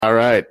All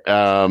right.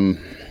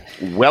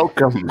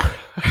 Welcome.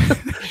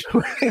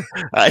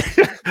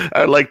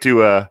 I'd like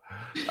to.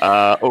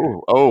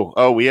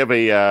 We have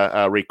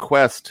a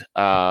request.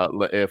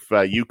 If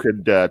you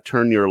could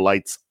turn your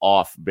lights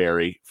off,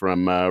 Barry,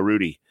 from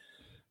Rudy.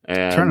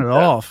 And, turn it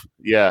off.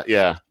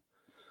 Yeah.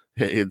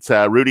 It's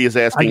Rudy is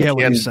asking,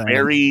 can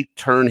Barry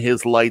turn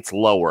his lights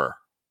lower?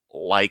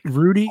 Like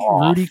Rudy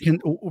off?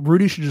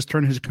 Rudy should just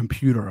turn his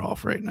computer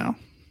off right now.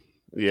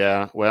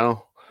 Yeah,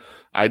 well,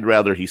 I'd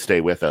rather he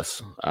stay with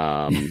us.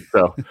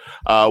 So,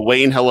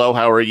 Wayne, hello.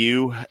 How are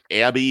you?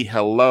 Abby,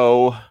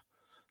 hello.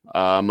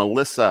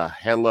 Melissa,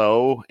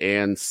 hello.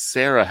 And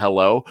Sarah,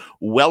 hello.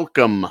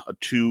 Welcome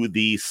to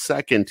the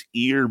second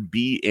Ear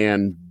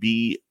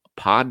B&B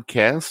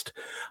podcast.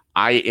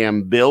 I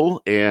am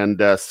Bill,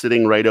 and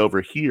sitting right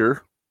over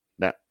here,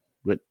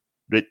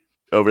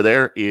 over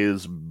there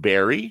is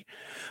Barry.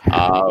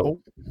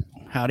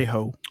 Howdy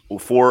ho.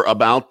 For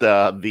about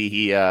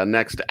the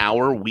next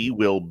hour, we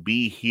will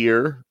be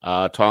here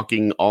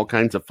talking all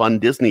kinds of fun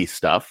Disney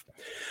stuff.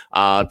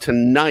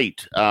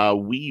 Tonight,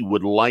 we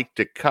would like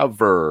to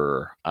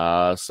cover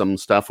some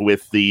stuff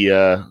with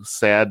the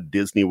sad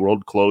Disney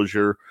World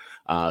closure,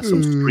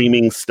 some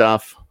streaming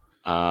stuff,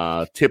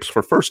 tips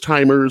for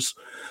first-timers,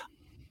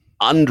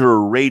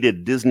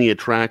 underrated Disney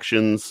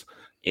attractions,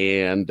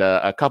 and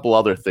a couple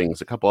other exciting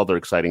things, a couple of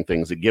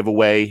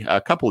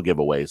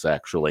giveaways,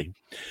 actually.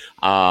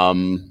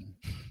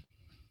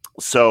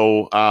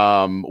 So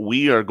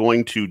we are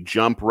going to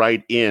jump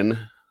right in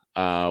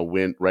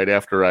right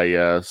after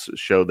I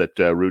show that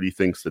Rudy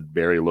thinks that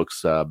Barry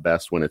looks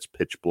best when it's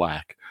pitch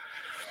black.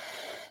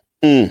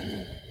 So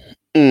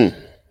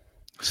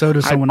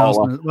does someone else.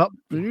 Well,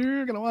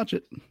 you're going to watch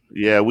it.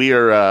 Yeah, we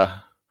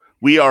are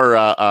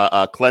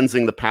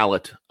cleansing the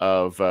palate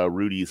of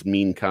Rudy's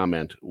mean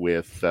comment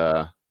with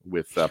Paula.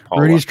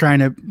 Rudy's trying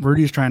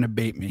to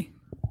bait me.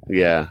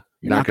 Yeah,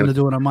 you're not going to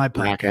do it on my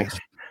podcast.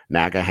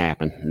 Not gonna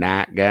happen.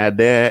 Not gonna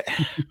do it.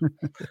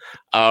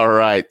 All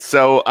right.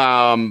 So,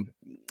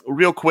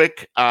 real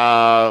quick, we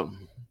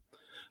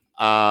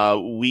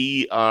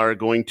are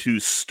going to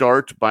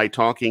start by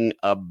talking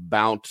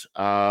about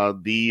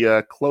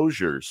the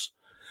closures.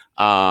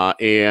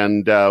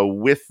 And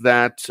with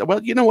that,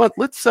 well, you know what?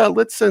 Let's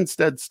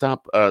instead start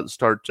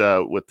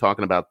with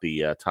talking about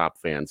the top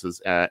fans. As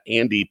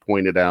Andy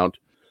pointed out,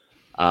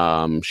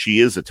 she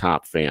is a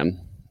top fan.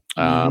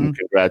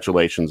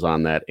 Congratulations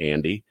on that,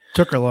 Andy.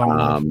 Took her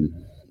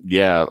long.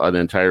 Yeah, an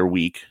entire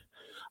week.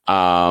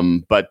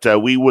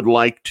 But we would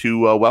like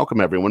to welcome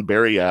everyone.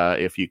 Barry,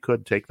 if you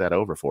could take that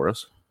over for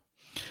us.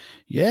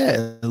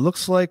 Yeah, it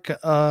looks like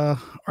our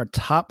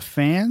top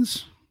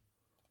fans: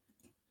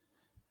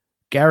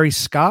 Gary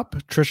Scott,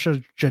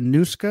 Trisha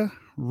Januska,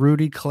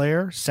 Rudy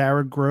Clare,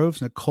 Sarah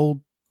Groves, Nicole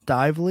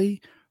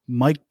Dively,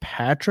 Mike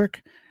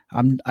Patrick.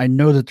 I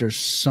know that there's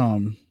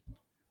some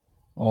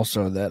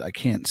also that I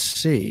can't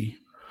see.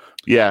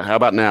 Yeah, how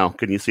about now?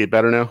 Can you see it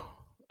better now?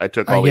 I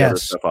took all the other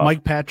stuff off.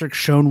 Mike Patrick,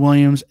 Sean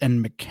Williams, and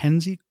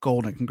Mackenzie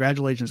Golden.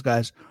 Congratulations,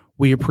 guys.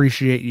 We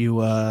appreciate you.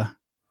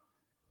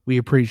 We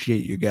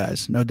appreciate you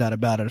guys. No doubt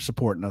about it,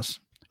 supporting us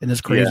in this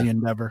crazy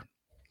endeavor.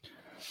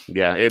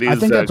 Yeah, it is. I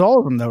think that's all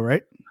of them, though,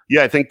 right?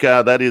 Yeah, I think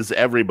that is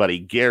everybody.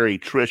 Gary,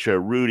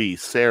 Trisha, Rudy,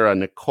 Sarah,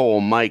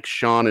 Nicole, Mike,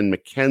 Sean, and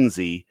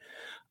Mackenzie.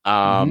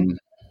 Yeah,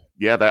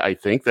 I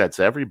think that's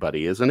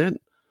everybody, isn't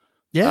it?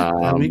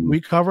 Yeah,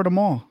 we covered them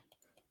all.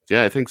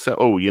 Yeah, I think so.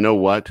 Oh, you know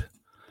what?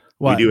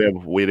 What?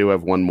 We do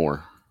have one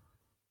more.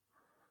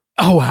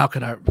 Oh, how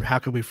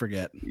could we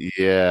forget?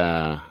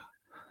 Yeah,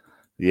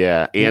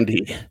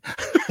 Andy.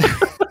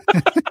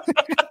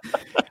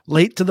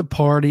 Late to the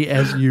party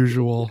as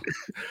usual.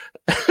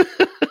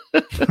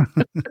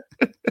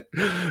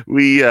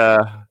 We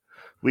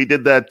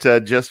did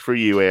that just for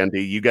you,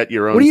 Andy. You got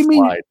your own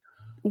slide.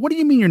 What do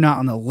you mean you're not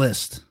on the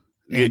list?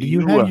 Andy?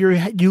 You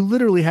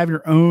literally have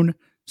your own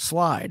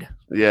slide.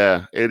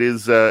 Yeah, it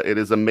is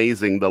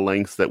amazing the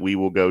lengths that we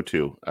will go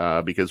to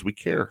because we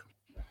care.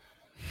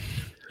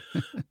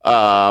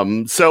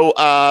 So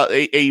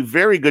a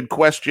very good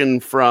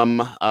question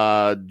from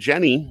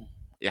Jenny.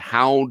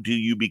 How do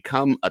you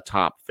become a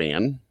top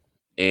fan?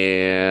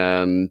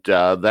 And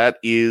that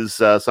is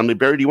something.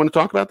 Barry, do you want to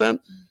talk about that?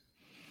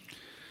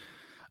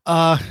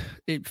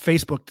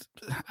 Facebook,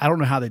 I don't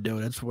know how they do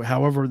it. It's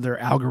however their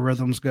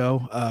algorithms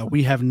go.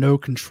 We have no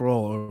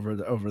control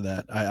over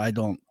that. I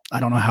don't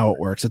know how it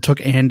works. It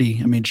took Andy.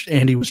 I mean,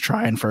 Andy was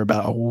trying for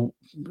about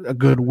a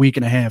good week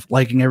and a half,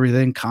 liking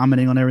everything,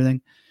 commenting on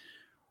everything.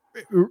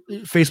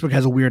 Facebook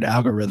has a weird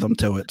algorithm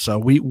to it, so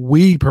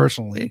we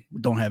personally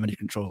don't have any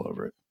control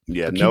over it.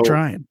 Yeah, but keep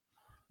trying.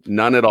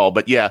 None at all.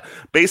 But yeah,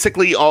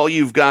 basically all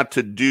you've got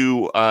to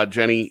do,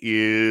 Jenny,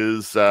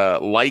 is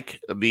like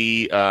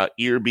the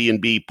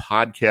Airbnb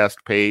podcast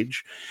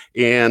page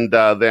and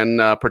then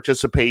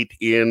participate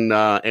in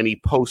any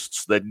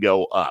posts that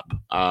go up.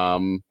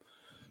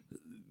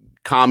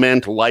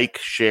 Comment, like,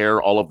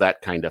 share, all of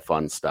that kind of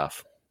fun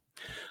stuff.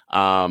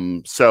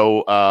 Rudy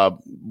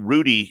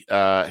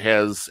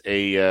has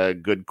a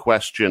good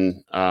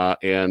question,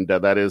 and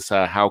that is,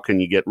 how can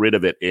you get rid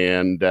of it?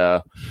 And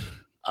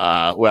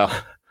well,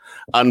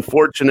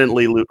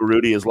 unfortunately,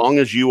 Rudy, as long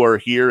as you are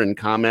here and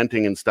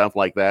commenting and stuff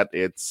like that,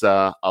 it's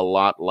a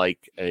lot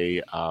like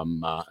an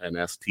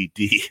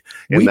STD.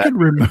 We could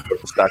remove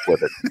stuck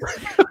with it.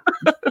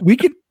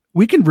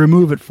 we can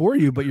remove it for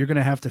you, but you're going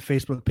to have to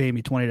Facebook pay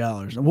me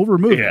 $20, and we'll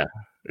remove it.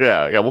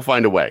 Yeah. We'll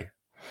find a way.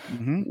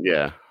 Mm-hmm.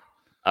 Yeah.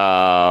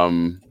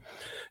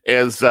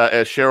 As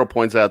Cheryl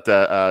points out,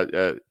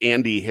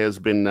 Andy has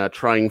been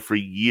trying for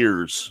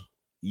years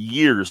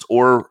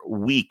or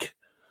week,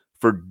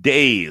 for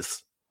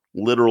days,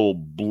 literal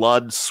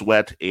blood,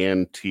 sweat,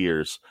 and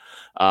tears.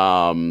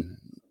 And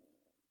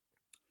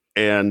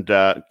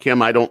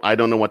Kim, I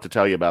don't know what to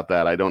tell you about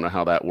that. I don't know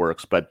how that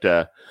works, but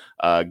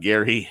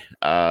Gary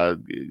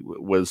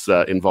was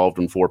involved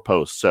in 4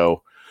 posts.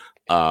 So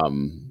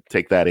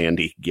take that,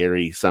 Andy.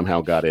 Gary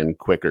somehow got in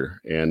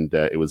quicker, and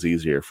it was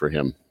easier for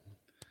him.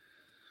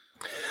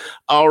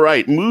 All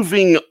right,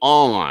 moving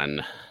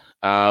on.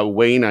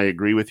 Wayne, I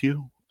agree with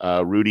you.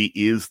 Rudy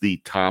is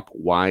the top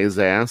wise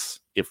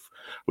ass. If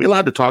we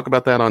allowed to talk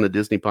about that on a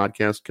Disney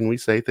podcast, can we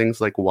say things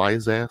like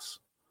wise ass?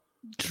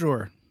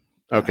 Sure.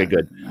 Okay,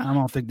 good. I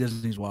don't think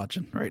Disney's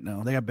watching right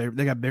now. They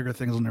got bigger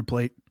things on their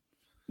plate.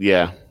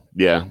 Yeah,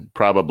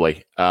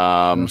 probably.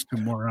 Those two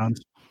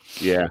morons.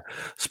 Yeah.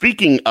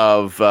 Speaking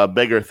of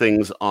bigger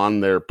things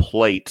on their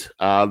plate,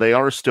 they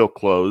are still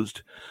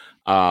closed.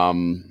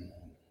 The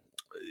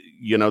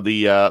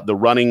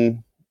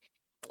running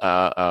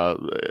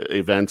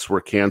events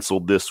were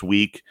canceled this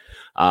week.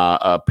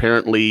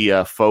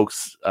 Apparently,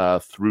 folks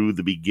through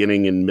the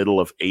beginning and middle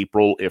of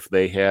April, if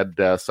they had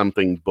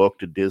something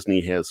booked,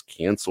 Disney has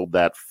canceled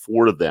that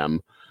for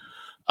them.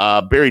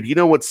 Barry, do you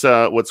know what's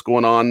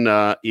going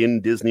on in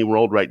Disney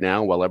World right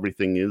now while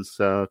everything is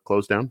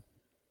closed down?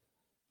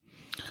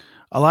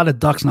 A lot of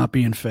ducks not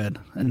being fed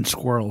and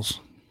squirrels.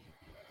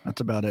 That's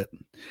about it.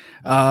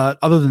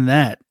 Other than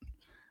that,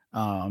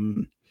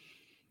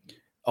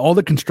 all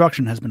the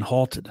construction has been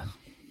halted.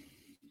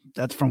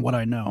 That's from what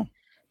I know.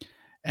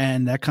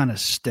 And that kind of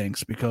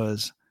stinks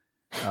because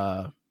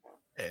I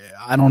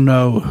don't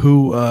know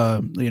who,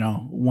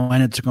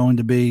 when it's going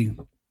to be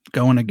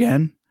going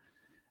again,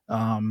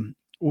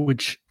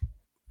 which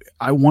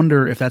I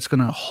wonder if that's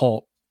going to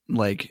halt,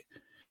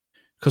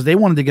 because they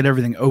wanted to get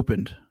everything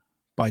opened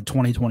by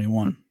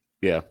 2021.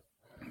 Yeah.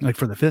 Like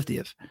for the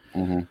 50th.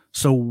 Mm-hmm.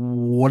 So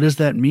what does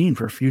that mean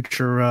for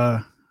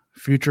future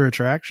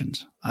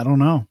attractions? I don't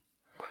know.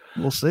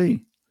 We'll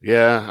see.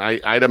 Yeah,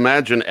 I'd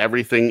imagine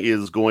everything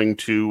is going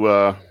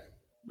to,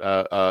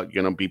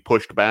 be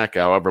pushed back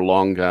however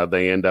long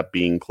they end up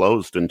being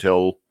closed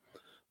until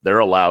they're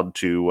allowed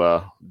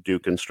to do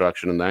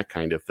construction and that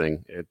kind of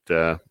thing.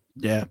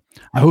 Yeah,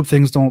 I hope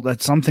things don't.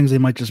 That some things they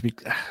might just be.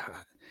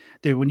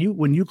 Dude,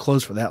 when you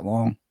close for that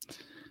long,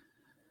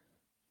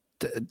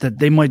 that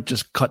they might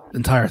just cut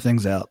entire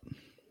things out.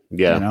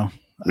 Yeah,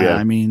 Yeah.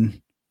 I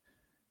mean,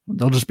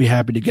 they'll just be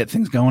happy to get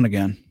things going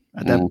again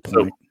at that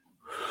point.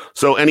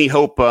 So any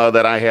hope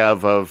that I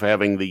have of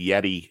having the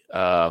Yeti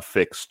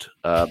fixed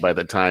by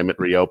the time it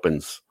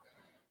reopens?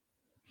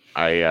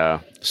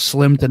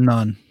 Slim to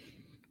none.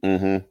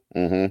 Mm-hmm.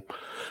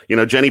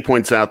 Mm-hmm. Jenny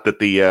points out that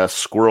the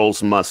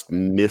squirrels must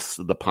miss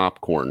the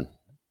popcorn.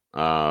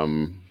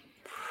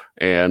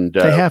 And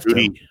they have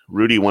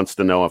Rudy wants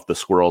to know if the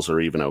squirrels are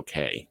even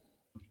okay.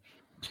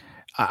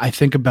 I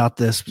think about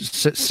this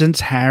since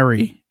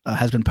Harry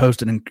has been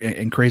posted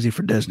in Crazy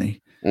for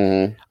Disney.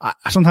 Mm-hmm.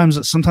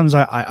 Sometimes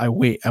I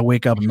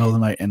wake up in the middle of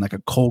the night in like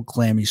a cold,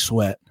 clammy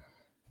sweat,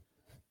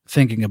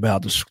 thinking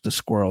about the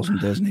squirrels in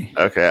Disney.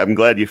 Okay, I'm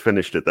glad you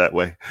finished it that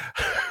way.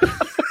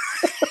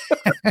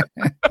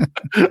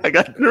 I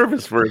got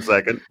nervous for a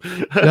second.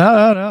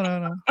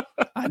 No.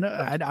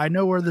 I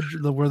know where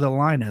the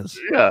line is.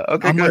 Yeah.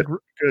 Okay.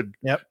 Good.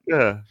 Yep.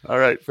 Yeah. All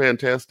right.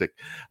 Fantastic.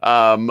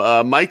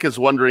 Mike is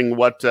wondering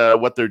what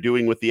they're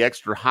doing with the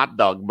extra hot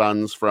dog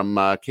buns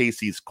from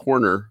Casey's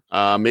Corner.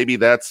 Maybe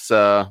that's.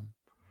 I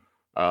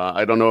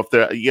don't know if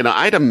they're.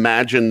 I'd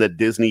imagine that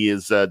Disney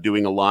is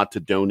doing a lot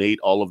to donate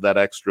all of that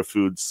extra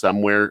food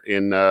somewhere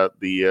in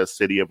the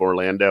city of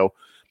Orlando,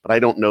 but I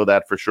don't know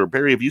that for sure.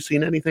 Barry, have you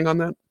seen anything on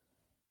that?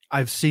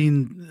 I've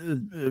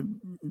seen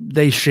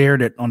they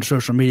shared it on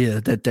social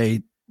media that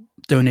they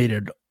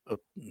donated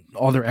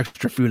all their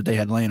extra food that they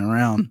had laying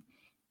around.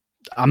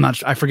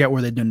 I forget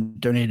where they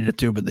donated it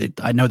to, but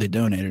I know they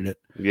donated it.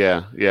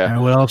 Yeah.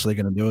 And what else are they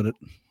going to do with it?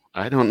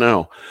 I don't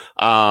know.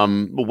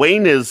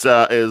 Wayne is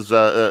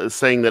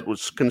saying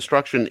that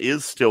construction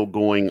is still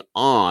going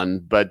on,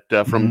 but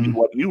from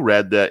what you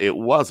read, it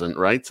wasn't,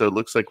 right? So it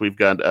looks like we've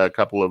got a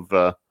couple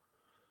of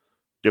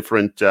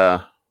different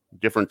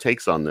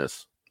takes on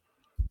this.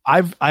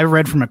 I've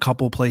read from a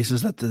couple of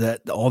places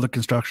that all the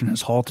construction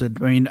has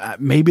halted. I mean,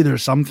 maybe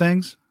there's some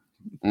things.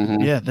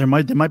 Mm-hmm. Yeah, there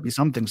might be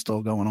some things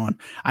still going on.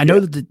 I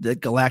know that the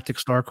Galactic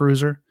Star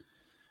Cruiser,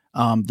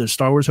 the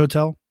Star Wars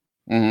hotel,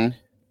 mm-hmm.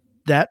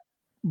 that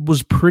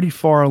was pretty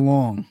far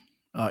along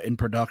in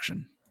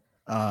production.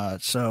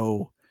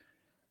 So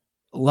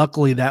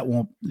luckily that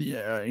won't,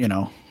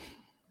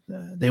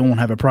 they won't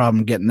have a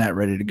problem getting that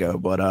ready to go.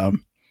 But I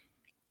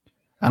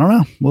don't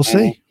know. We'll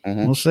see.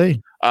 Mm-hmm. We'll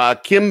see.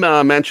 Kim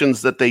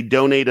mentions that they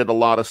donated a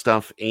lot of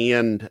stuff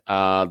and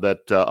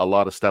that a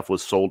lot of stuff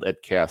was sold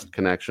at Cast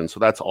Connection. So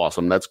that's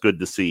awesome. That's good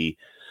to see.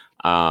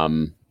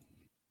 And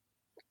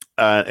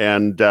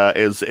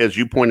as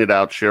you pointed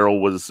out,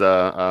 Cheryl was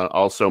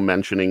also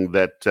mentioning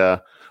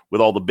that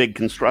with all the big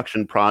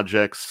construction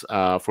projects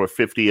for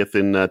 50th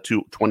in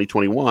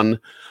 2021,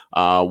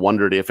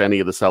 wondered if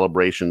any of the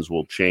celebrations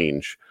will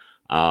change.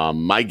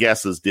 My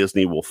guess is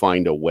Disney will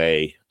find a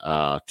way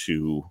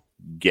to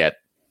get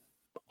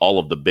all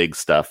of the big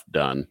stuff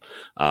done.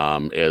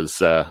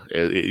 As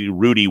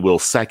Rudy will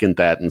second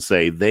that and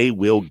say they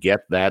will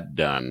get that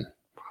done.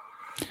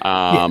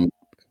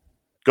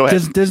 Go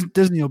ahead.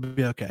 Disney will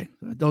be okay.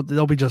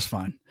 They'll be just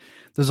fine.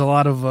 There's a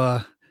lot of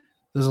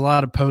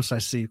posts I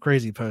see,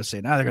 crazy posts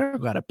saying, they're going to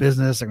go out of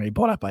business. They're going to be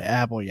bought up by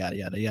Apple, yada,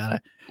 yada,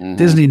 yada. Mm-hmm.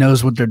 Disney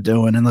knows what they're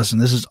doing. And listen,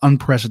 this is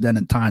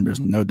unprecedented time. There's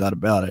no doubt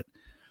about it.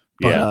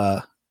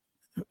 But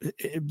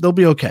they'll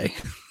be okay.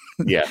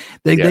 Yeah.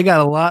 They got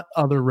a lot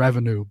other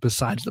revenue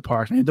besides the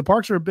parks. I mean, the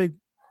parks are a big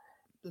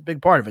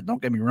part of it.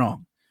 Don't get me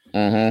wrong.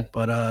 Mm-hmm.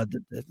 But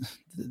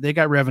they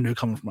got revenue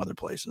coming from other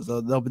places.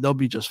 They'll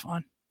be just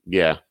fine.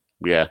 Yeah.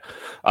 Yeah.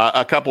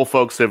 A couple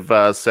folks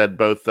have said,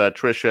 both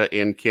Trisha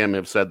and Kim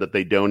have said that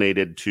they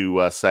donated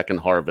to Second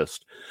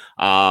Harvest.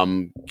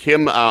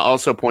 Kim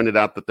also pointed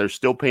out that they're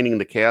still painting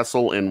the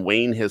castle, and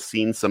Wayne has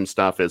seen some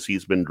stuff as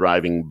he's been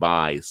driving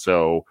by.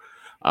 So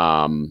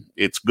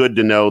it's good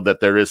to know that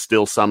there is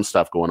still some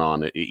stuff going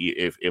on,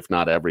 if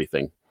not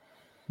everything.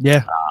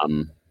 Yeah.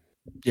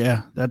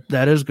 Yeah,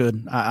 that is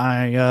good.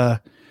 I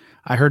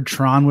heard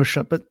Tron was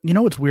shut, but you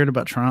know what's weird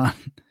about Tron?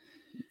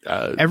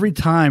 Every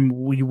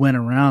time we went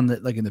around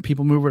that, like in the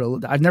People Mover,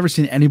 I've never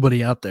seen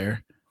anybody out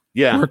there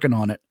working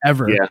on it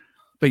ever. Yeah.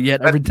 But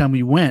yet every time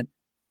we went,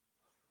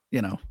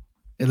 it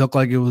looked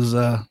like it was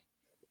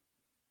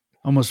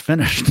almost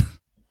finished.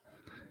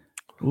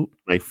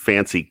 My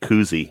fancy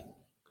koozie.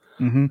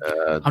 Mm-hmm.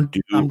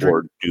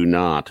 Do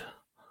not.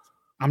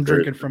 I'm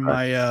drinking from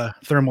my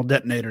thermal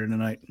detonator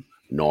tonight.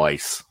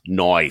 Nice.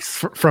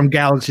 From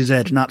Galaxy's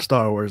Edge, not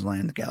Star Wars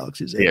Land.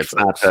 Galaxy's Edge. Yeah, it's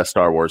not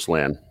Star Wars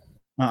Land.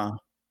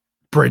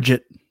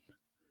 Bridget.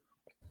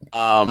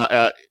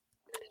 I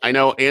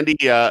know Andy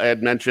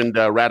had mentioned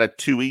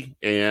Ratatouille,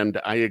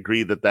 and I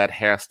agree that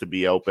has to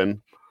be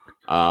open.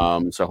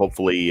 So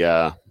hopefully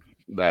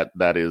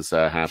that is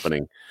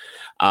happening.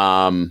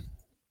 Some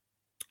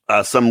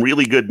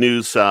really good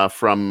news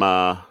from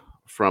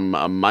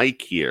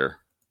Mike here.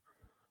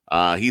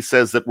 He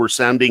says that we're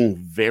sounding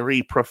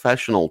very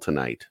professional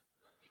tonight.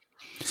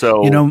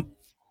 So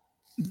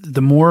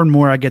the more and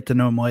more I get to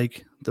know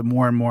Mike, the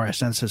more and more I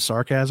sense his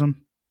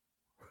sarcasm.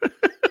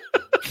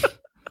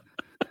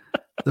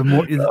 The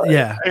more,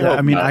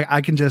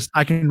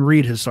 I can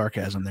read his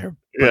sarcasm there.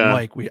 But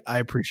Mike, I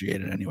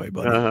appreciate it anyway,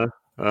 buddy.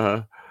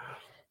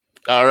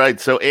 All right.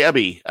 So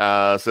Abby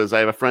says, I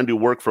have a friend who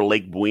worked for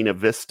Lake Buena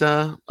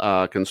Vista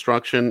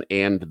construction,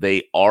 and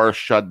they are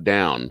shut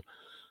down.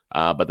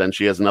 But then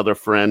she has another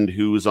friend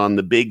who's on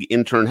the big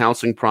intern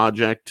housing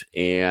project,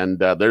 and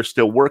they're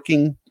still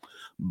working,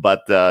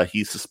 but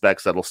he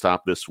suspects that'll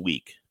stop this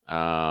week.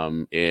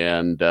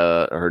 And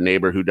her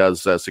neighbor who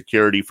does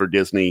security for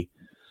Disney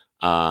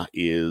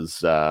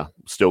is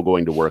still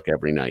going to work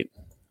every night.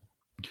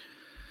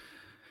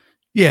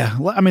 Yeah,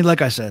 I mean,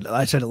 like I said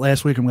it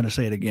last week. I'm going to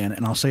say it again,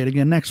 and I'll say it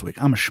again next week.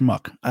 I'm a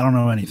schmuck. I don't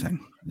know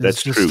anything.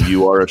 That's true.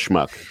 You are a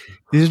schmuck.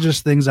 These are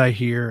just things I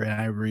hear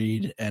and I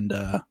read, and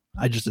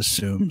I just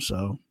assume.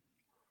 So,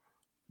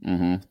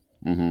 Well,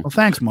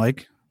 thanks,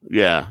 Mike.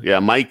 Yeah.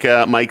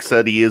 Mike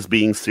said he is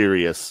being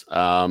serious.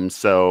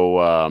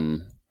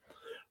 So,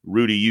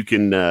 Rudy, you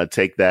can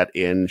take that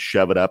and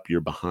shove it up your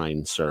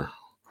behind, sir.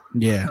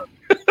 Yeah.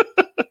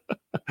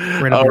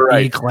 Right up your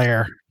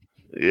eclair.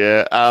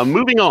 Yeah.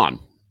 Moving on.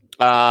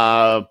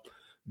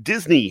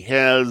 Disney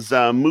has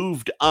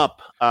moved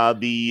up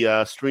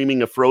the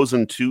streaming of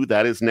Frozen 2.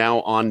 That is now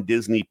on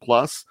Disney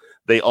Plus.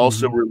 They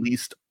also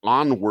released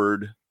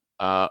Onward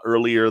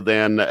earlier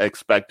than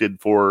expected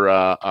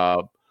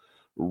for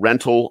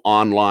rental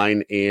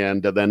online,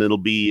 and then it'll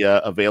be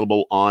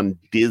available on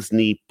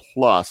Disney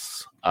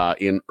Plus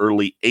in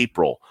early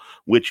April,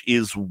 which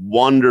is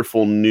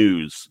wonderful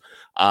news.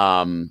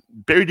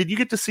 Barry, did you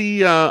get to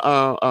see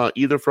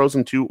either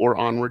Frozen 2 or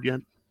Onward yet?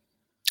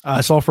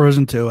 I saw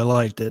Frozen 2. I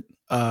liked it.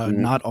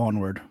 Not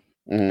Onward.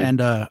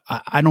 And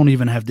I don't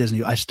even have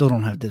Disney. I still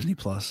don't have Disney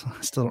Plus.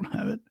 I still don't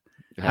have it.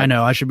 I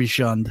know. I should be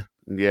shunned.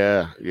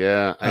 Yeah.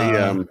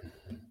 I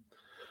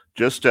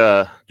just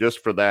for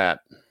that.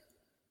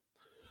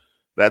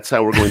 That's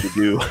how we're going to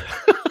do.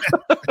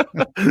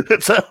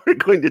 That's how we're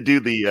going to do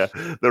the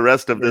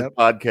rest of this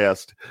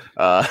podcast.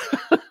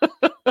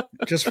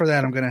 Just for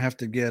that, I'm going to have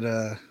to get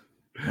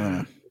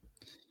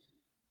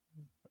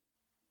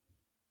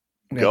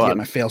get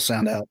my fail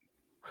sound out.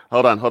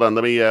 Hold on.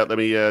 Let me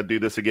do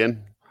this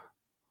again.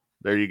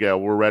 There you go.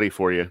 We're ready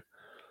for you.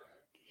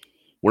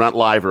 We're not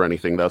live or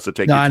anything, though, so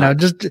take No, your I time. know.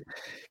 Just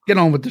get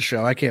on with the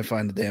show. I can't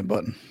find the damn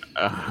button.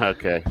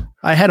 Okay.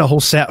 I had a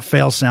whole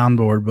fail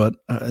soundboard, but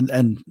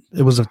and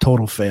it was a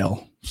total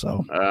fail.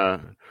 So,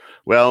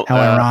 well, how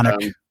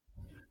ironic.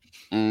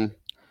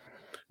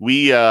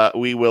 We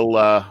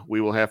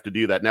will have to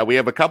do that. Now we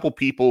have a couple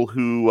people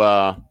who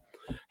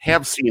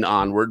have seen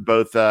Onward.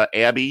 Both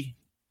Abby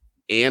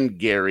and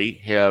Gary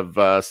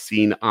have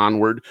seen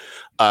Onward.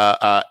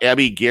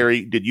 Abby,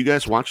 Gary, did you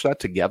guys watch that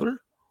together?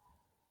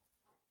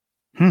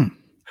 No,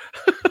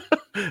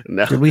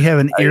 did we have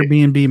an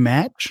Airbnb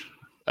match?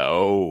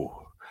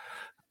 Oh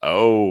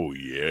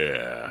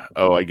yeah.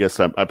 Oh, I guess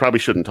I probably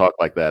shouldn't talk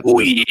like that. Oh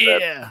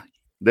yeah.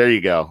 There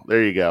you go.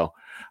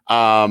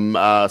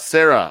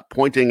 Sarah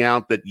pointing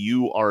out that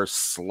you are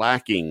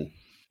slacking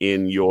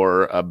in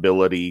your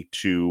ability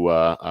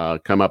to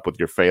come up with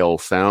your fail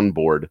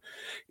soundboard.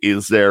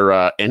 Is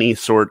there any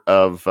sort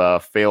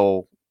of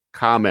fail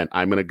comment?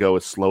 I'm going to go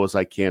as slow as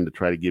I can to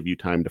try to give you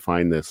time to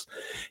find this.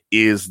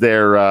 Is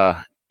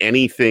there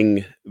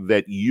anything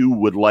that you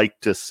would like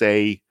to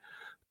say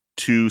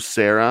to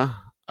Sarah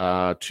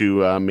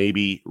to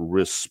maybe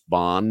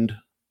respond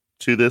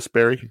to this,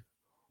 Barry?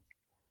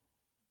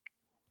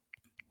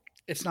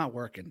 It's not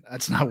working.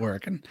 That's not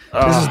working.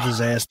 This is a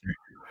disaster.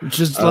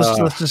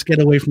 Let's just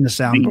get away from the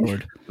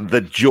soundboard.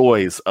 The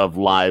joys of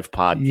live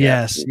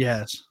podcasting.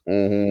 Yes.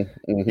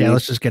 Mm-hmm, mm-hmm. Yeah,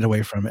 let's just get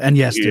away from it. And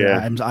yes,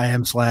 dude, I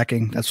am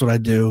slacking. That's what I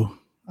do.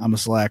 I'm a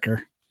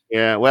slacker.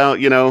 Yeah. Well,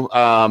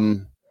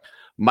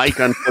 Mike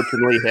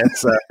unfortunately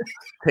has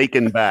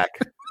taken back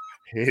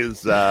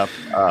his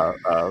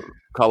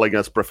calling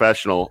us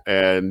professional,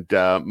 and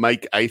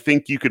Mike, I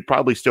think you could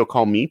probably still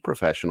call me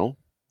professional.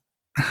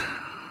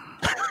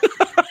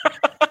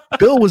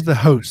 Bill was the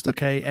host,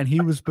 okay, and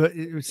he was. But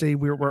see,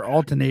 we're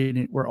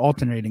alternating. We're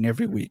alternating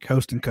every week,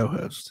 host and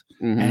co-host.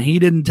 Mm-hmm. And he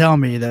didn't tell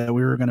me that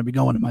we were going to be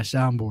going to my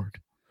soundboard.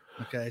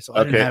 Okay, so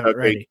I didn't have it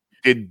ready.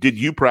 Did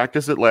you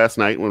practice it last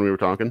night when we were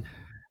talking?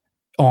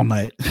 All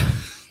night.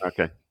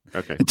 Okay.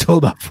 Until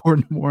about 4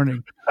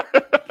 a.m.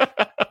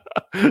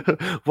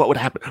 What would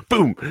happen?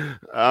 Boom!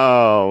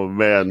 Oh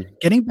man!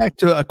 Getting back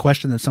to a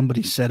question that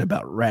somebody said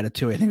about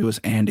Ratatouille, I think it was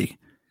Andy.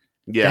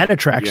 Yeah, that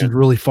attraction is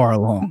really far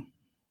along.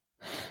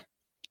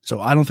 So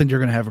I don't think you're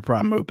going to have a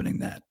problem opening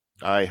that.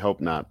 I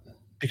hope not,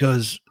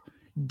 because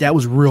that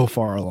was real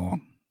far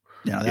along.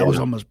 That was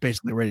almost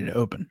basically ready to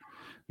open.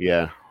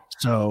 Yeah.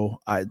 So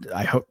I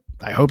hope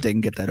they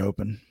can get that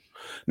open.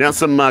 Now,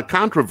 some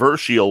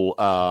controversial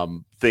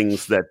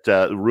things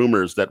that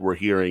rumors that we're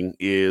hearing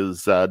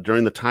is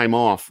during the time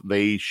off,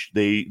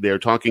 they're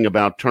talking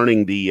about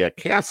turning the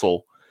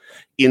castle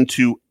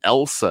into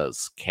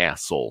Elsa's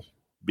castle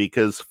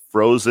because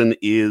Frozen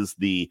is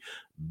the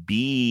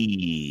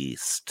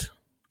beast.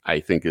 I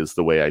think is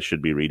the way I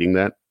should be reading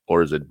that,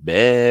 or is it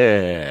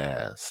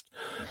best?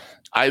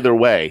 Either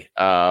way,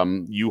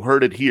 you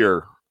heard it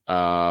here,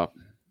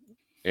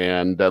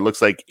 and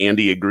looks like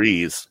Andy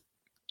agrees.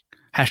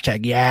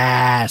 Hashtag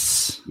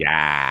yes.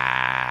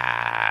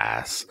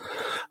 Yes.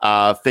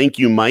 Thank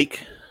you,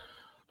 Mike.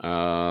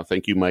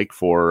 Thank you, Mike,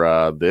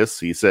 for this.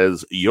 He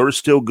says, "You're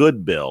still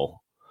good,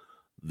 Bill.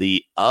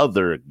 The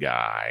other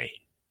guy, ...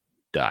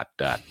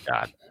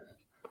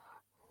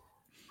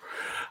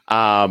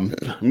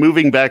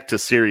 Moving back to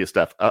serious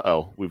stuff.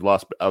 We've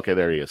lost. Okay,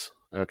 there he is.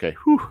 Okay.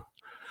 Whew.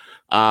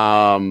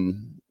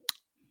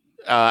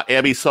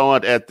 Abby saw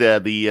it at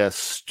the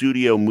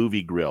Studio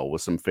Movie Grill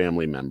with some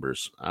family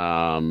members.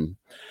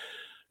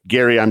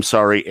 Gary, I'm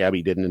sorry,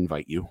 Abby didn't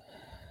invite you.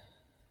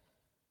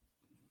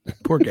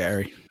 Poor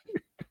Gary.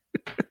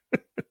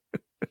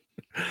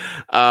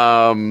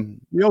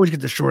 We always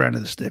get the short end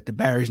of the stick, the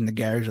Barrys and the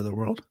Garys of the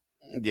world.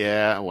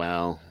 Yeah,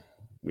 well,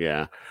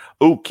 yeah.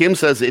 Oh, Kim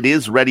says it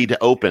is ready to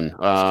open.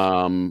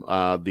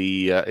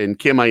 And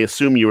Kim, I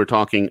assume you were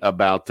talking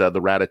about the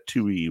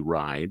Ratatouille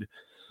ride.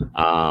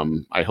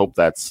 I hope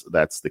that's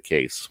the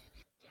case.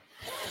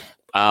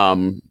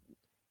 Onward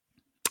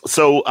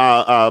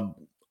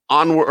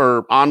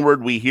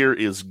we hear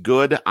is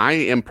good. I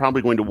am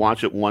probably going to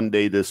watch it one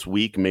day this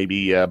week.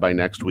 Maybe by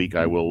next week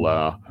I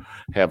will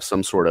have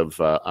some sort of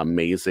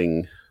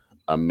amazing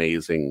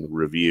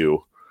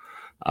review.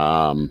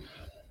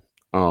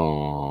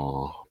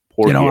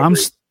 Poor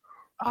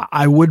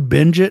I would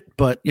binge it,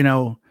 but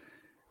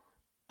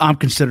I'm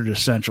considered an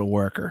essential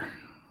worker,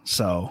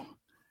 so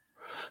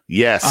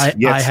yes,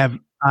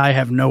 I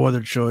have no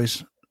other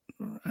choice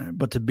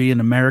but to be an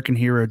American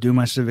hero, do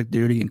my civic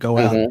duty, and go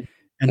out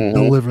and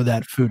deliver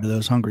that food to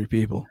those hungry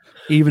people,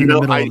 even in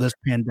the middle of this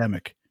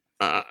pandemic.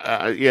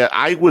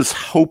 I was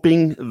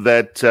hoping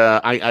that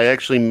I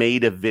actually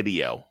made a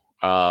video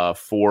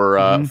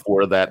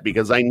for that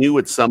because I knew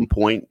at some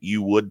point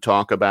you would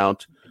talk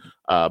about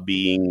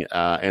being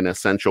an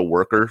essential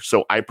worker.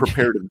 So I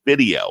prepared a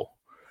video.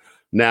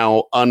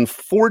 Now,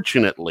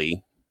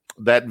 unfortunately,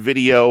 that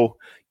video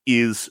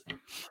is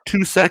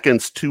 2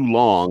 seconds too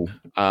long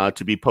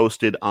to be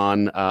posted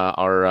on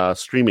our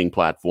streaming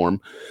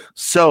platform.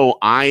 So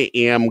I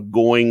am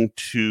going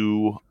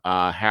to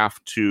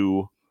have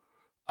to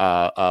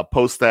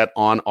post that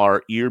on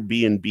our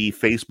Airbnb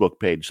Facebook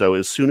page. So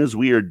as soon as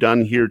we are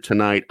done here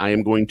tonight, I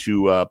am going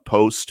to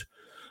post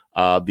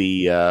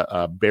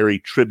the Barry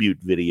tribute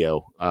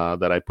video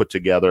that I put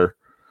together.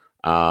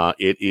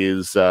 It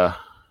is very.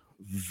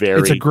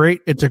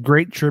 It's a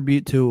great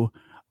tribute to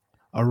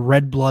a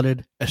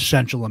red-blooded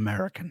essential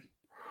American.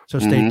 So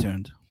stay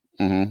tuned.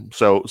 Mm-hmm.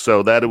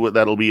 So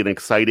that'll be an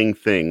exciting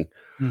thing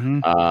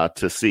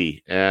to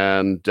see.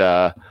 And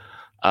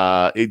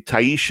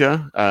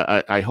Taisha,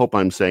 I hope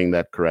I'm saying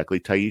that correctly.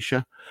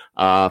 Taisha,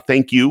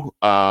 thank you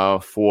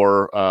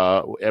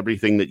for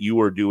everything that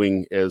you are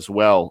doing as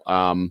well.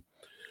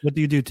 What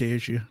do you do,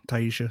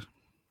 Taisha?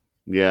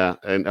 Yeah,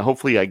 and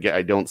hopefully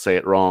I don't say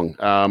it wrong.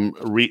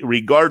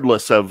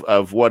 Regardless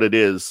of what it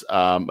is,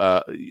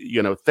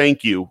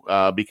 thank you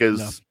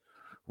because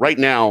right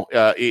now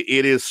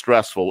it is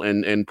stressful,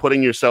 and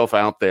putting yourself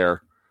out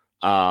there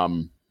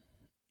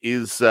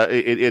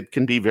it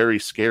can be very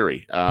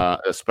scary,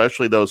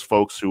 especially those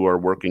folks who are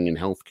working in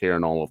healthcare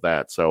and all of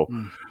that. So,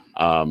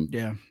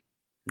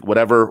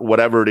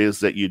 whatever it is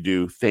that you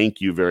do,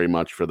 thank you very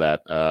much for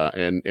that.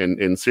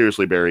 And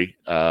seriously, Barry,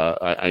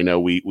 I know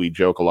we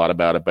joke a lot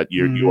about it, but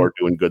you are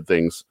doing good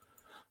things.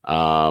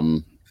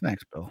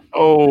 Thanks, Bill.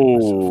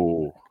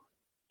 Oh,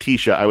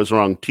 Tisha, I was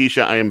wrong.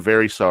 Tisha, I am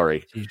very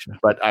sorry, Tisha.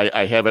 But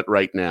I have it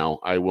right now.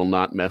 I will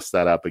not mess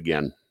that up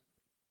again.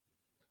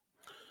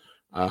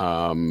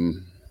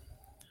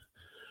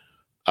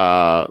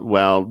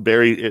 Well,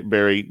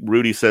 Barry,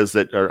 Rudy says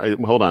that,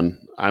 hold on.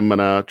 I'm going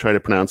to try to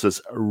pronounce this.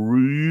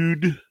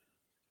 Rude.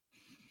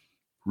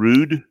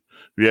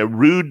 Yeah.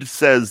 Rude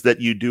says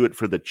that you do it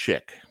for the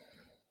chick.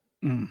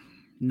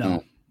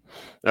 No.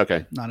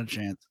 Okay. Not a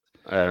chance.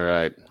 All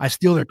right. I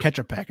steal their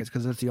ketchup packets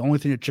because that's the only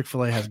thing that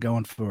Chick-fil-A has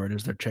going for it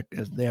is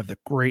they have the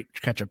great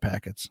ketchup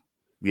packets.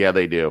 Yeah,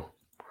 they do.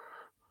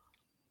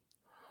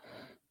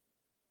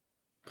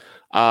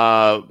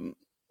 Yeah,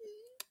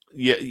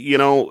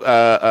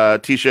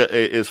 Tisha,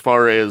 as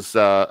far as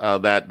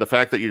that, the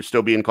fact that you're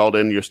still being called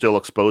in, you're still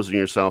exposing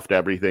yourself to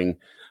everything.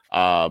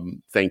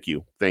 Thank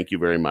you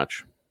very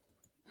much.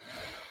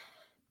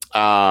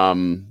 All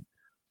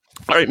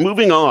right,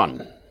 moving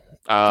on.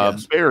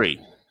 Yes. Barry.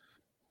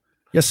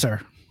 Yes,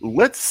 sir.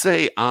 Let's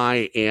say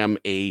I am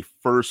a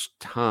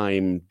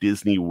first-time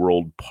Disney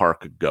World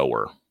park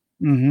goer.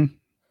 Mm-hmm.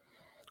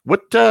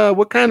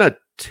 What kind of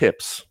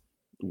tips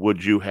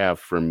would you have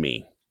for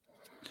me?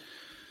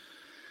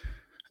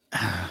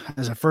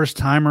 As a first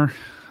timer,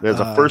 I've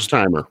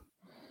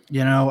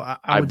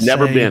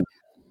never been.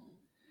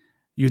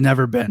 You've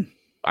never been.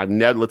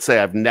 Let's say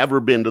I've never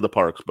been to the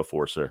parks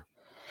before, sir.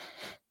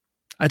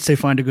 I'd say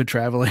find a good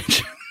travel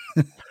agent.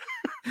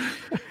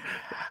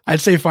 I'd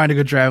say find a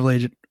good travel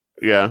agent.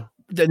 Yeah.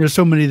 There's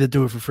so many that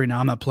do it for free now.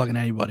 I'm not plugging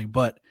anybody,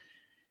 but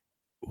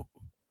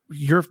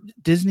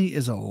Disney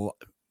is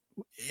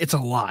it's a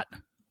lot,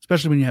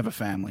 especially when you have a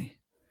family.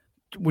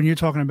 When you're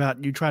talking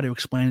about, you try to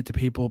explain it to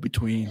people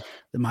between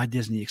the My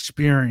Disney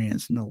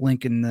experience and the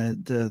link and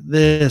the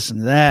this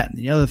and that and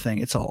the other thing.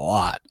 It's a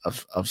lot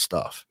of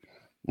stuff.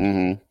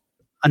 Mm-hmm.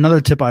 Another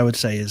tip I would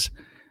say is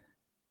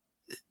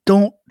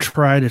don't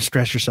try to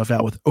stress yourself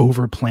out with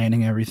over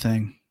planning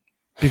everything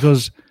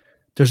because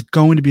there's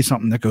going to be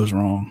something that goes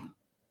wrong.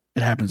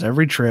 It happens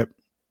every trip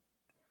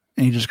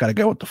and you just got to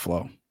go with the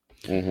flow,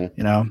 and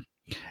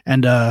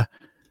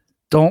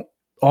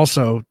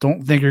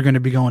don't think you're going to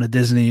be going to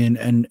Disney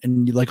and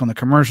you, like on the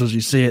commercials,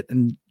 you see it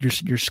and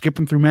you're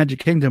skipping through Magic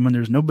Kingdom and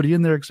there's nobody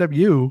in there except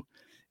you.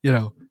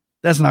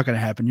 That's not going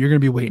to happen. You're going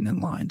to be waiting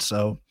in line.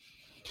 So,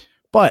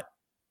 but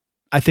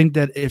I think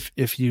that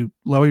if you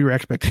lower your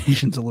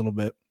expectations a little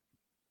bit,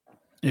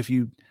 if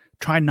you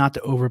try not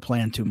to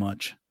overplan too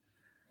much,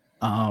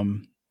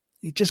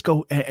 you just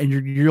go and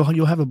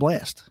you'll have a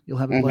blast. You'll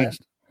have a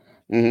blast.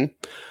 Mm-hmm.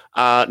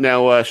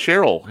 Now,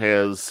 Cheryl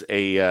has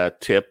a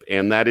tip,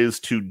 and that is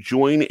to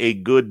join a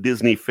good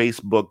Disney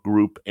Facebook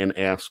group and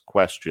ask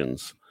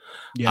questions.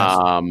 Yes.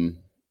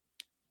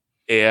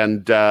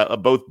 And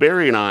both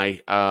Barry and I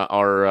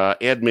are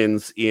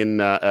admins in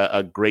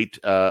a great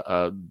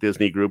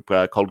Disney group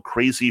called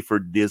Crazy for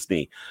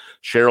Disney.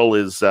 Cheryl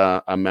is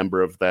a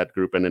member of that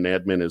group and an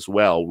admin as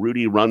well.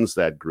 Rudy runs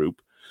that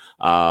group.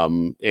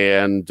 And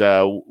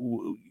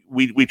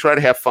we try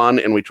to have fun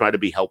and we try to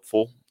be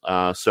helpful.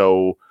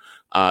 So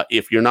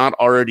if you're not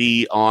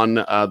already on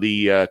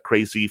the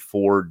Crazy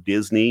for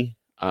Disney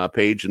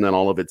page and then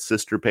all of its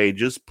sister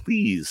pages,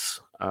 please,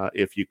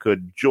 if you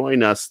could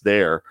join us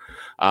there.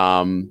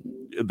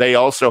 They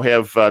also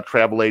have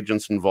travel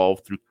agents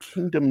involved through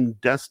Kingdom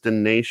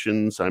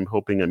Destinations. I'm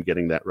hoping I'm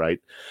getting that right.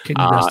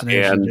 Kingdom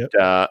Destinations,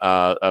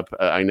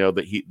 I know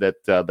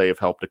that they have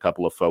helped a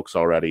couple of folks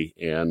already,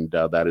 and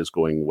that is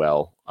going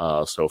well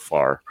so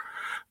far.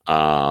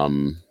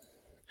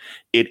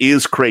 It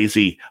is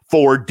crazy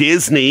for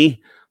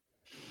Disney.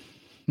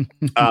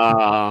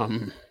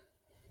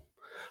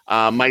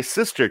 My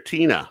sister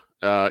Tina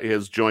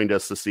has joined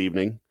us this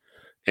evening.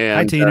 And,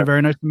 hi, Tina.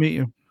 Very nice to meet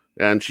you.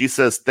 And she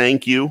says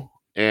thank you.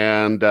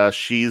 And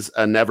she's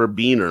a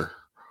never-beener.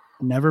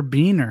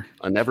 Never-beener.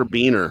 A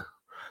never-beener.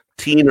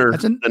 Teener,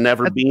 the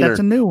never beener. That's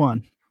a new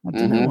one.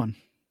 That's a new one.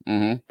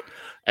 Mm-hmm.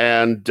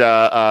 And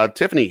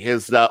Tiffany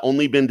has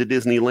only been to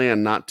Disneyland,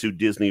 not to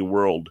Disney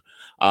World.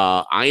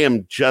 I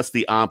am just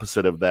the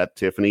opposite of that,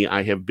 Tiffany.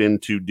 I have been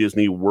to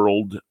Disney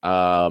World.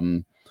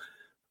 Hold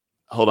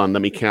on,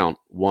 let me count.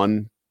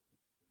 1,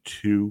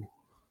 2,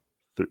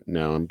 3.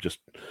 No, I'm just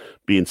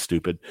being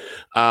stupid.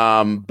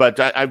 But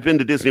I've been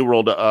to Disney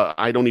World.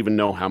 I don't even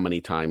know how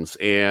many times.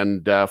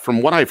 And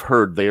from what I've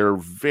heard, they're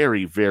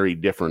very, very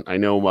different. I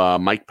know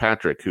Mike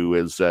Patrick, who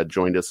has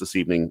joined us this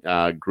evening,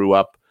 grew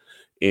up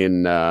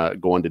in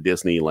going to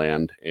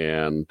Disneyland,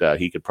 and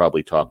he could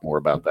probably talk more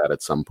about that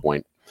at some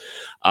point.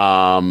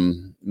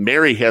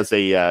 Mary has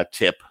a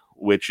tip,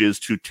 which is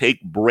to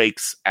take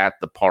breaks at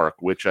the park,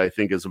 which I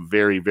think is a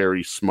very,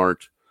 very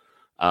smart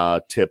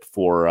tip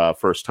for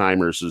first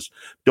timers. Is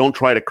don't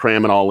try to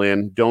cram it all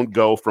in. Don't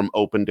go from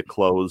open to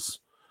close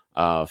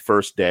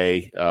first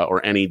day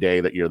or any day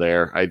that you're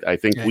there. I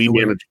think we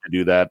managed to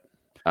do that.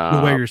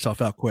 You wear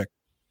yourself out quick.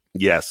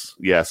 Yes,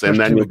 and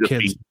then you'll just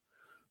be.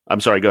 I'm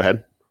sorry. Go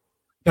ahead.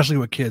 Especially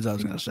with kids, I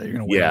was going to say, you're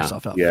going to wear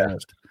yourself out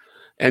fast.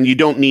 And you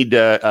don't need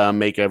to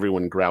make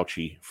everyone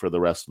grouchy for the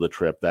rest of the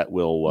trip. That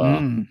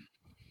will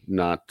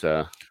not.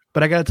 But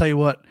I got to tell you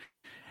what,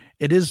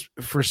 it is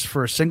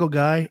for a single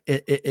guy.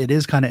 It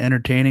is kind of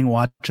entertaining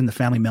watching the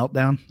family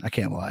meltdown. I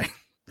can't lie.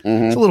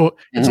 Mm-hmm.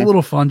 It's a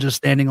little fun just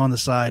standing on the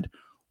side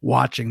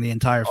watching the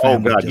entire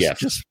family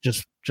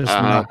just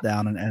melt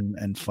down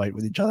and fight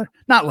with each other.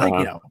 Not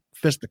like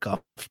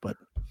fisticuffs, but.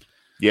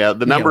 Yeah,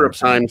 the number of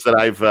times that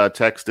I've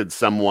texted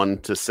someone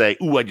to say,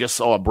 "Ooh, I just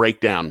saw a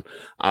breakdown,"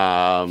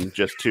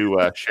 just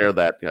to share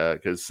that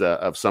because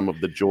of some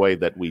of the joy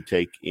that we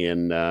take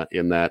in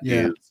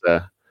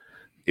that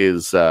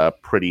is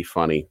pretty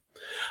funny.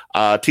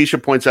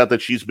 Tisha points out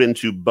that she's been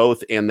to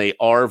both, and they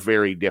are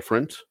very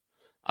different.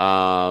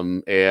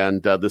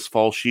 And this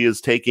fall, she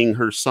is taking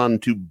her son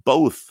to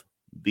both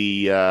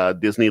the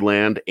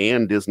Disneyland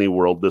and Disney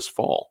World this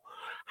fall.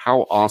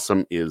 How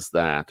awesome is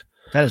that?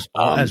 That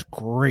is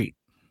great.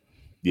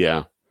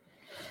 Yeah.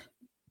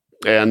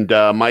 And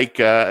Mike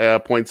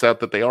points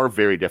out that they are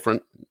very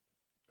different.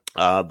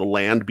 The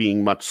land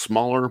being much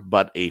smaller,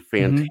 but a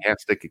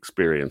fantastic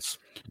experience.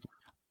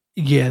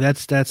 Yeah,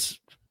 that's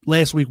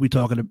last week we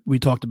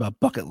talked about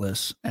bucket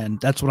lists,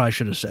 and that's what I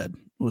should have said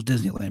was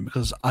Disneyland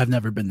because I've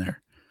never been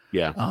there.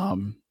 Yeah.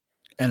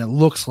 And it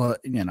looks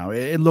like,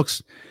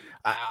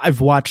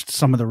 I've watched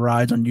some of the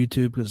rides on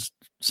YouTube because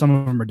some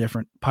of them are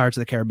different. Pirates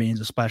of the Caribbean,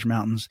 the Splash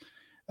Mountains,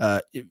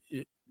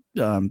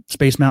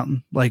 Space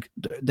Mountain, like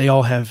they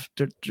all have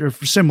they're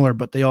similar,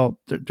 but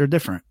they're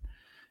different,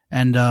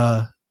 and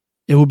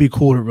it would be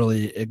cool to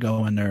really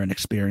go in there and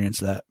experience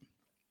that.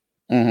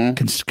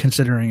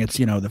 Considering it's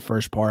the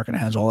first park and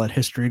it has all that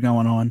history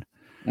going on,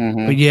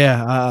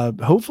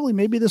 but hopefully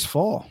maybe this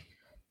fall.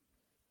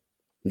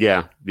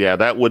 Yeah,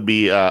 that would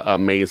be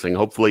amazing.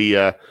 Hopefully,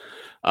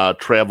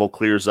 travel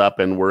clears up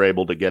and we're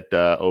able to get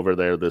over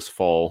there this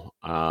fall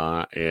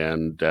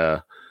and.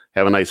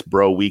 Have a nice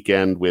bro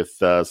weekend with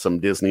some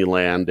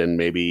Disneyland and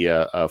maybe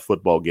a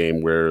football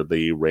game where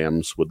the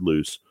Rams would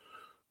lose.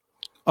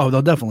 Oh,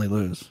 they'll definitely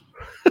lose.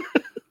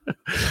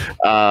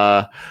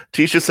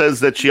 Tisha says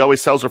that she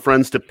always tells her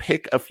friends to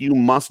pick a few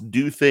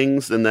must-do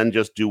things and then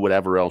just do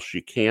whatever else she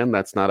can.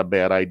 That's not a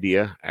bad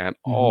idea at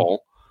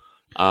all.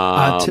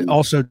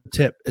 Also,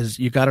 tip is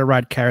you got to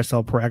ride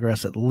Carousel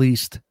Progress at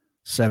least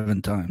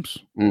 7 times.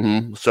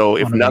 So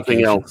if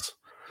nothing else,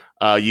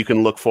 you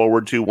can look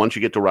forward to, once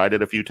you get to ride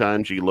it a few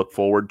times, you look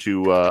forward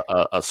to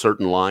a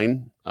certain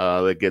line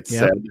that gets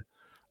said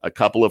a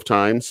couple of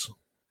times.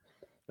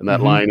 And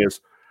that line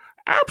is,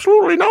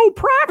 absolutely no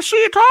privacy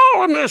at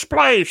all in this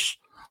place.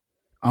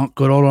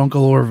 Good old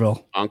Uncle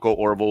Orville. Uncle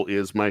Orville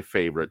is my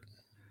favorite.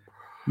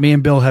 Me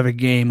and Bill have a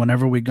game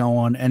whenever we go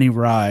on any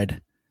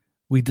ride.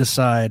 We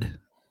decide,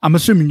 I'm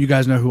assuming you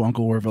guys know who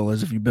Uncle Orville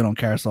is if you've been on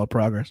Carousel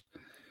Progress.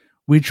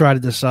 We try to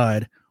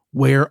decide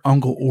where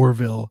Uncle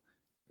Orville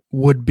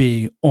would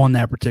be on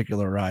that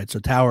particular ride. So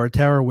Tower of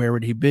Terror, where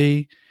would he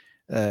be?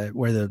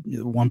 Where the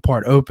one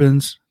part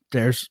opens,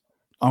 there's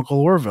Uncle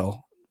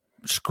Orville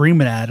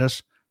screaming at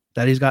us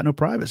that he's got no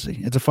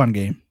privacy. It's a fun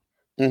game.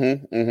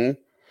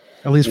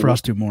 At least for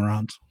us two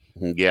morons.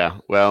 Yeah.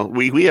 Well,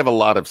 we have a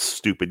lot of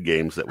stupid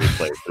games that we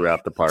play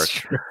throughout the park.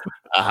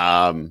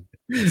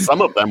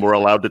 Some of them we're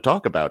allowed to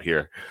talk about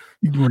here.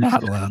 We're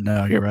not allowed.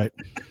 No, you're right.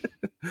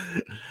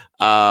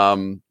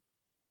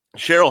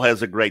 Cheryl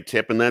has a great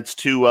tip, and that's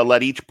to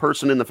let each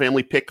person in the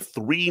family pick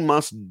 3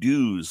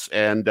 must-dos,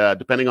 and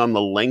depending on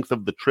the length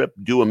of the trip,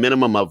 do a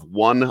minimum of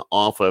 1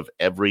 off of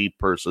every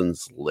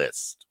person's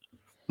list.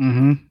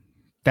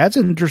 That's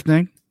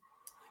interesting.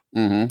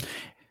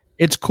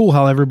 It's cool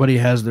how everybody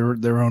has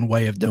their own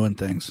way of doing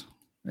things,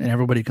 and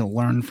everybody can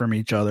learn from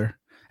each other.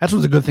 That's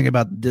what's a good thing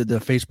about the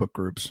Facebook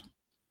groups.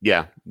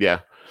 Yeah.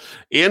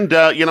 And,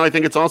 I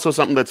think it's also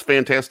something that's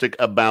fantastic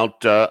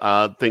about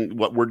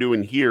what we're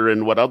doing here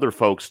and what other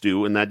folks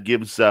do. And that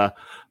gives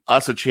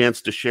us a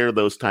chance to share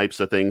those types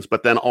of things,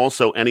 but then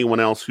also anyone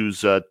else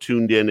who's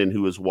tuned in and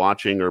who is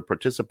watching or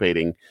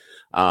participating,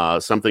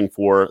 something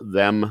for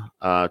them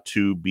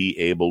to be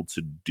able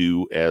to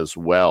do as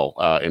well,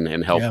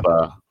 and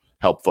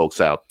help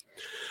folks out.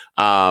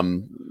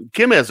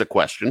 Kim has a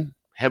question.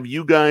 Have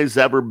you guys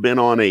ever been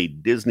on a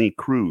Disney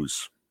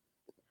cruise?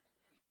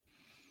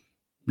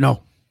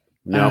 No.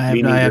 No,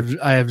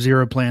 I have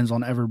zero plans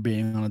on ever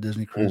being on a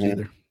Disney cruise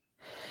either.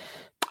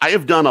 I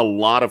have done a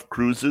lot of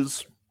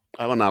cruises.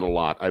 Well, not a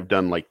lot. I've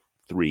done like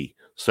 3,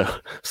 so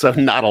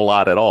not a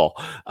lot at all.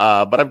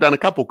 But I've done a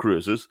couple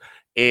cruises,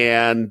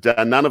 and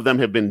none of them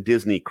have been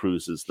Disney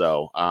cruises,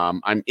 though.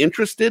 I'm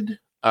interested,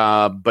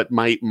 but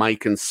my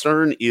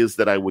concern is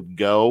that I would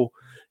go,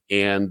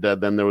 and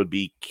then there would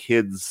be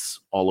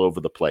kids all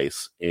over the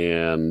place,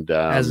 and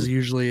as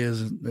usually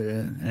is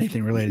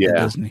anything related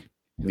to Disney.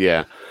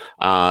 Yeah,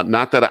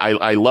 not that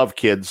I love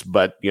kids,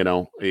 but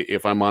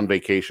if I'm on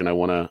vacation, I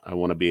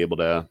wanna be able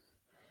to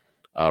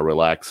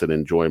relax and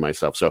enjoy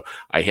myself. So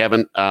I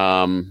haven't.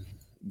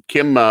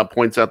 Kim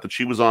points out that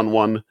she was on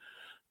one.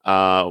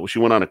 She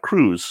went on a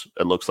cruise.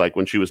 It looks like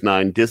when she was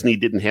 9. Disney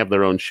didn't have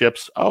their own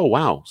ships. Oh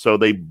wow! So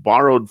they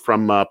borrowed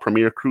from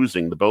Premier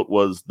Cruising. The boat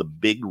was the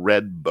Big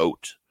Red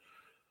Boat.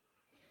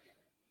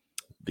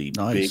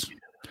 Nice.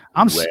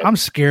 I'm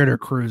scared of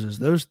cruises.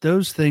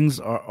 Those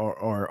things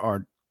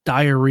are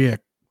diarrhea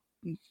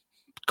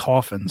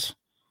coffins.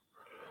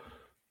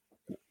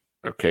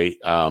 Okay.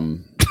 I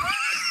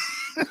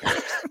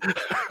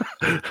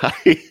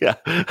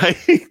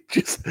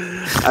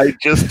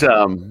just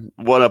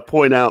want to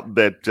point out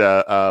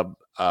that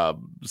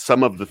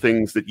some of the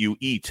things that you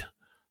eat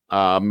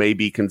may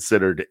be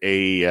considered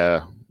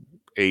a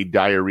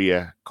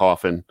diarrhea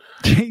coffin.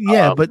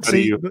 Yeah, but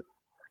see,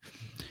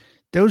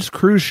 those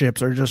cruise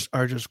ships are just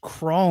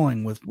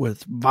crawling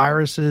with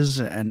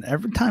viruses, and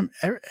every time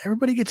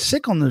everybody gets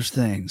sick on those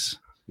things.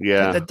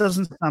 Yeah, that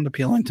doesn't sound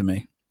appealing to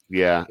me.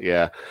 Yeah.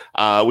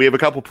 We have a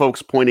couple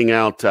folks pointing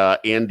out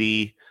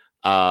Andy,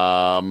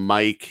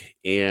 Mike,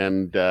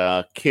 and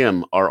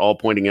Kim are all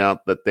pointing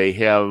out that they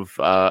have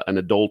an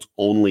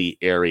adult-only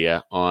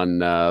area on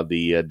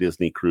the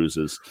Disney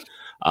cruises.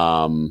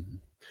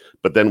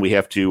 But then we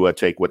have to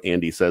take what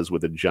Andy says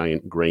with a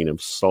giant grain of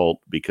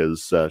salt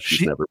because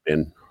she's never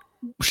been.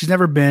 She's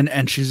never been,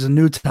 and she's a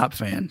new top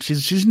fan.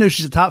 She's new.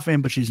 She's a top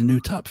fan, but she's a new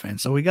top fan.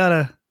 So we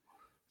gotta,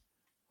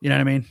 you know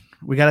what I mean?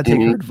 We gotta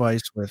take her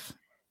advice with.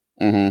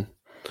 Mm-hmm.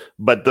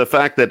 But the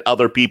fact that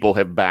other people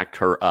have backed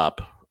her up,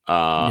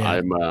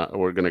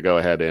 we're gonna go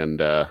ahead and.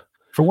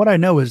 For what I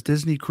know, is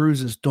Disney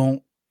cruises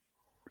don't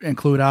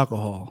include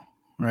alcohol,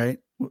 right?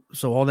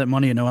 So all that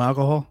money and no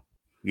alcohol.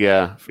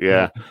 Yeah.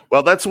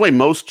 Well, that's the way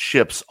most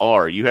ships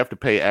are. You have to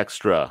pay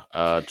extra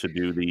to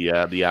do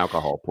the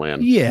alcohol plan.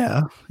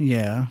 Yeah.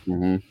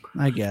 Mm-hmm.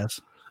 I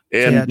guess.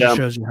 And so that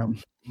shows you how.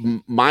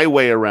 My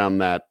way around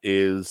that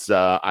is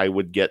I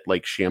would get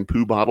like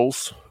shampoo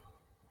bottles,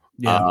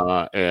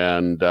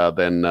 and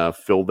then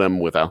fill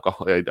them with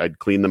alcohol. I'd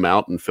clean them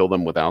out and fill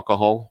them with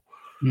alcohol,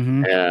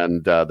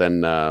 and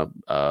then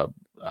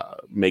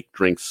make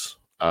drinks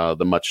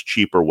the much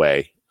cheaper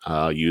way.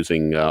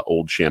 Using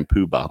old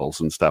shampoo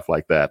bottles and stuff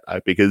like that.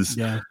 Because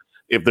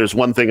if there's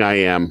one thing I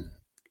am,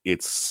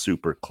 it's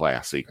super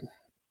classy.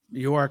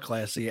 You are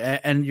classy.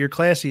 And you're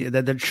classy.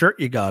 That shirt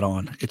you got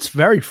on, it's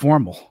very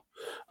formal.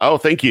 Oh,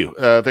 thank you.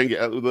 Thank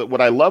you.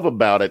 What I love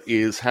about it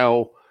is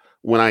how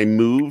when I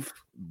move,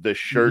 the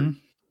shirt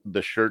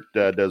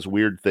does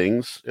weird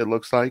things, it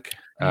looks like.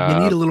 You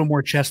need a little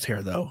more chest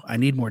hair, though. I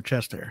need more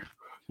chest hair.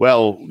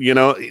 Well,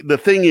 the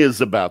thing is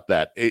about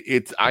that.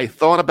 I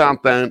thought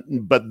about that,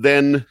 but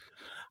then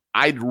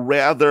I'd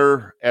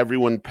rather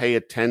everyone pay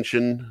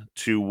attention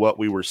to what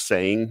we were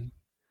saying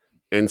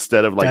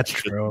instead of like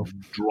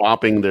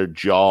dropping their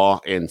jaw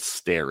and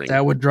staring.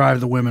 That would drive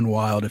the women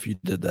wild if you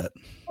did that.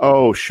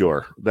 Oh,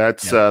 sure.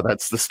 That's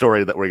the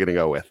story that we're going to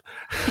go with.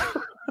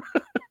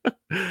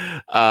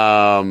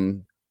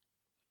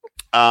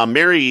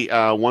 Mary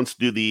wants to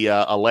do the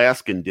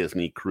Alaskan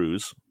Disney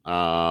cruise.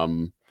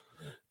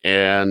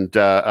 And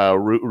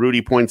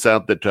Rudy points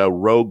out that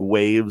rogue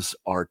waves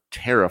are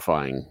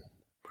terrifying.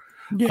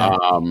 Yeah.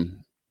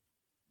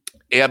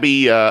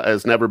 Abby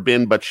has never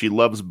been, but she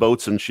loves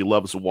boats and she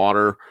loves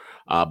water,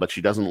 but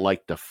she doesn't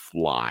like to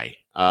fly.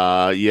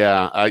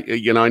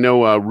 I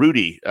know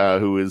Rudy,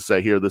 who is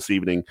here this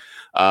evening.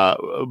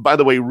 By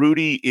the way,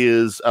 Rudy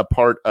is a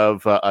part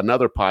of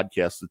another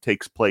podcast that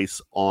takes place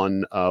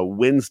on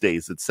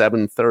Wednesdays at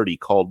 7:30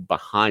 called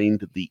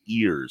Behind the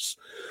Ears.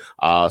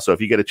 So if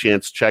you get a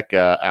chance, check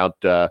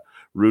out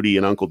Rudy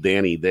and Uncle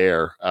Danny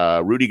there.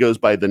 Rudy goes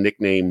by the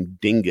nickname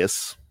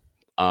Dingus.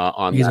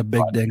 He's a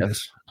big podcast.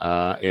 Dingus.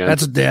 And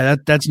that's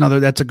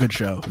a good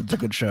show. It's a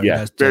good show.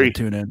 Yeah, you guys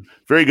tune in.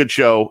 Very good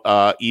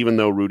show. Even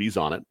though Rudy's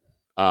on it.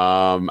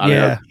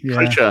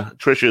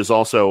 Trisha is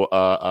also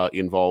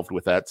involved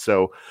with that.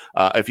 So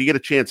if you get a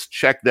chance,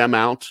 check them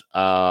out.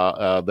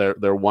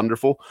 They're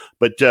wonderful.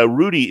 But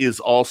Rudy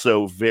is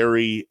also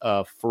very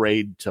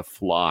afraid to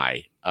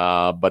fly,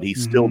 but he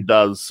still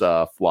does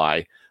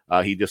fly.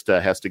 He just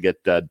has to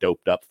get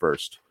doped up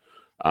first.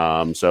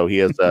 So he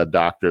has a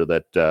doctor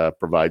that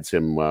provides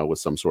him with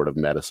some sort of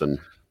medicine.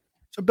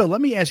 So, Bill,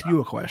 let me ask you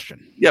a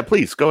question. Yeah,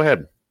 please go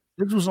ahead.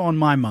 This was on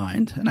my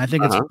mind, and I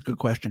think it's a good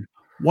question.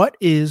 What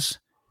is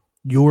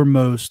your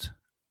most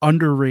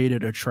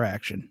underrated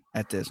attraction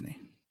at Disney?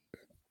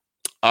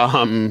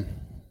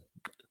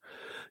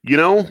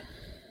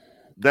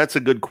 That's a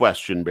good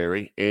question,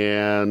 Barry.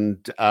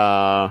 And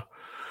I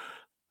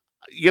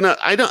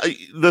don't.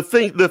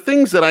 The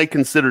things that I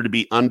consider to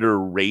be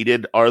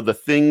underrated are the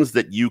things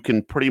that you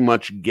can pretty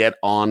much get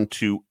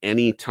onto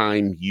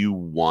anytime you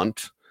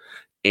want,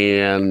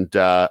 and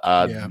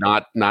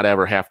not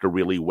ever have to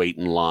really wait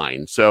in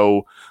line.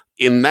 So,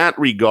 in that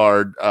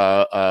regard,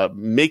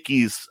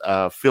 Mickey's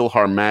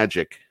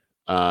PhilharMagic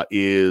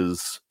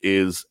is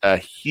a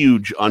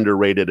huge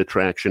underrated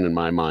attraction in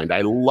my mind.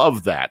 I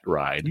love that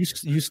ride.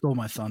 You stole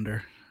my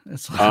thunder.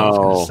 That's what I was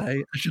going to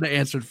say. I should have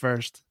answered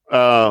first.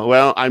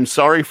 Well, I'm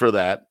sorry for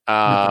that.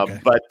 Okay.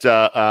 But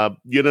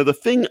the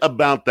thing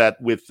about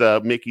that with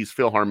Mickey's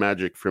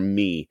PhilharMagic for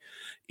me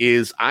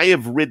is I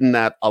have ridden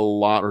that a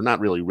lot, or not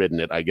really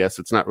ridden it. I guess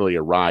it's not really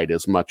a ride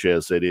as much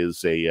as it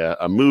is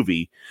a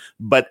movie.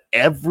 But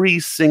every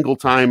single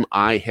time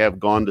I have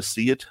gone to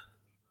see it,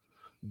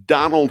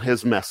 Donald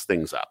has messed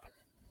things up.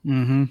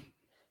 Mm-hmm.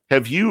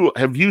 Have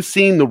you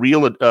seen the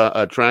real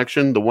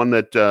attraction, the one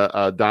that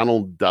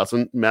Donald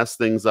doesn't mess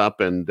things up?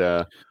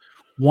 And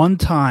one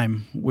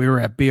time we were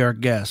at Be Our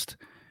Guest,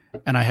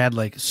 and I had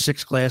like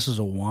 6 glasses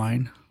of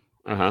wine.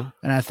 And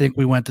I think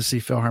we went to see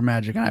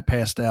PhilharMagic, and I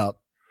passed out.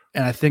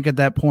 And I think at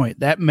that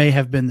point, that may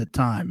have been the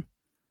time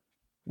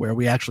where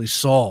we actually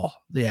saw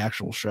the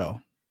actual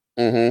show.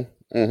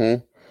 Mm-hmm.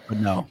 Mm-hmm. But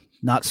no,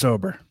 not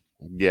sober.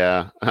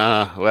 Yeah.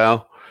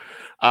 Well.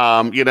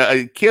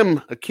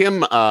 Kim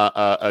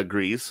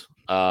agrees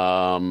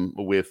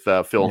with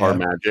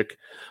PhilharMagic.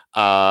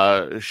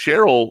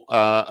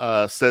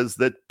 Cheryl says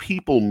that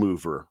People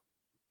Mover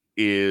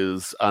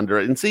is under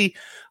it. And see,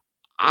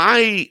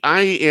 I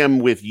am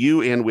with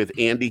you and with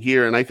Andy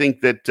here, and I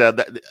think that,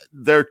 that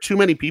there are too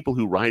many people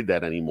who ride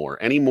that anmore.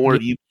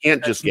 You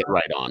can't just get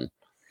right on.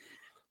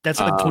 That's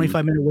like a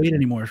 25-minute wait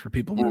anymore for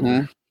People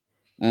Mover.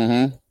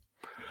 Mm-hmm.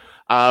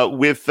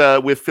 With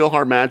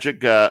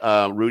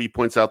PhilharMagic, Rudy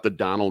points out that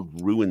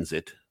Donald ruins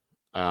it.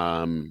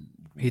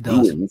 He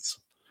does.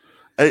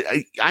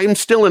 I'm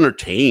still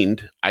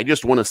entertained. I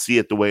just want to see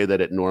it the way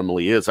that it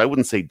normally is. I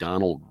wouldn't say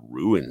Donald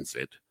ruins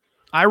it.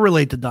 I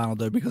relate to Donald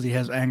though because he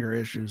has anger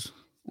issues.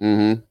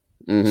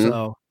 Mm-hmm. Mm-hmm.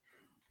 So,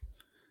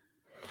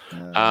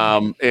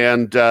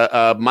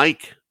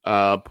 Mike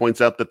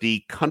points out that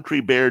the Country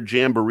Bear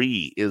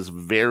Jamboree is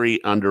very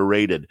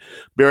underrated.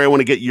 Barry, I want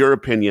to get your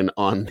opinion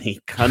on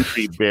the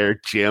Country Bear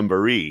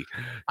Jamboree.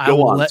 I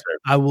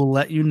will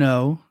let you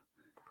know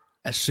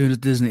as soon as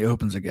Disney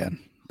opens again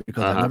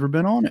because I've never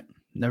been on it.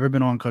 Never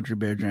been on Country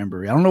Bear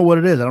Jamboree. I don't know what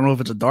it is. I don't know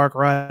if it's a dark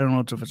ride. I don't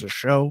know if it's a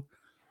show.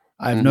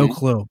 I have no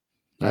clue.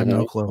 I have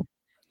no clue.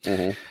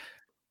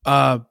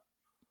 Mm-hmm.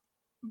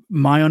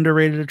 My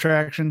underrated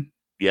attraction.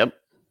 Yep.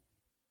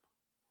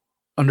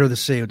 Under the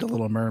Sea with the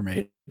Little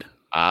Mermaid.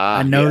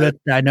 I know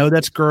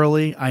that's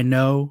girly. I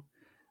know,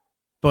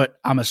 but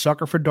I'm a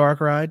sucker for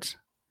dark rides.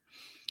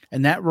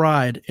 And that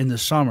ride in the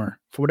summer,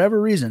 for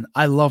whatever reason,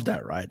 I love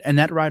that ride. And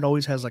that ride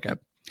always has like a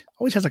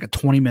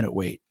 20-minute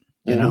wait.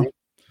 You know,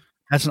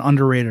 that's an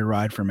underrated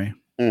ride for me.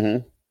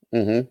 Mm-hmm.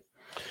 Mm-hmm.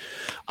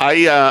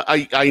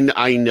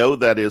 I know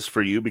that is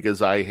for you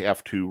because I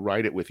have to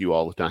ride it with you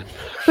all the time.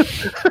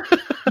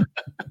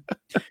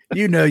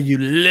 You know you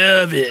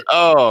love it.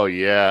 Oh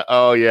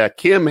yeah.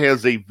 Kim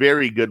has a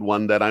very good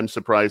one that I'm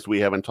surprised we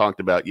haven't talked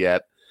about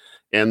yet,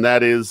 and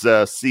that is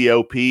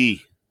COP.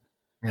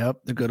 Yep,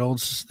 the good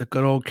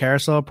old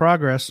Carousel of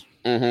Progress.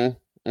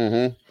 Mm-hmm.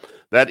 Mm-hmm.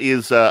 That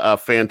is a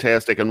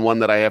fantastic and one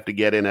that I have to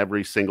get in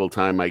every single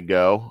time I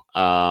go,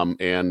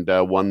 and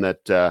one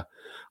that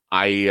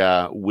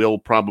I will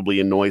probably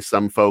annoy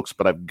some folks,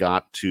 but I've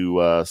got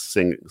to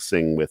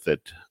sing with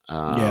it.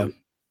 Yeah.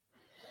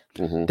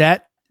 Mm-hmm.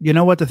 That. You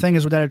know what the thing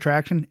is with that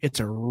attraction? It's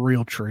a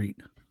real treat.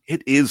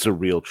 It is a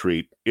real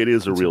treat. It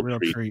is a real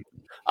treat.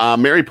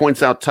 Mary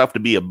points out Tough to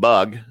Be a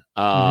Bug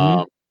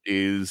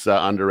is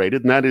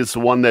underrated. And that is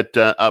one that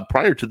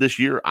prior to this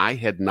year, I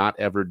had not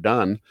ever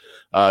done.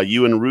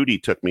 You and Rudy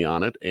took me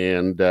on it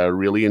and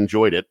really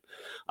enjoyed it.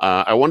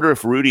 I wonder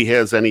if Rudy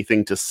has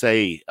anything to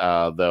say,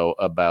 though,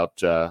 about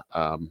the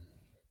Tough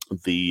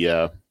to Be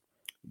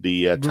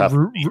a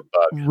Bug.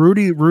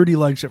 Rudy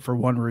likes it for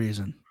one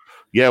reason.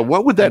 Yeah,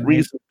 what would that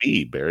reason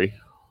be, Barry?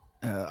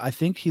 I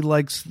think he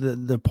likes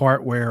the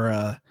part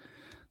where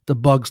the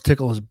bugs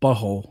tickle his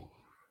butthole.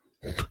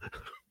 I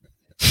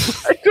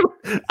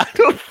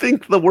don't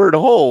think the word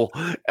 "hole"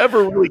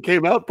 ever really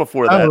came out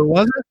before that. Oh,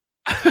 was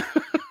it?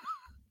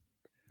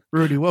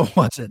 Rudy, what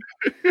was it?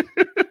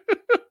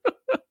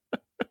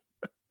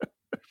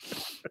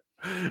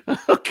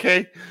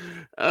 Okay.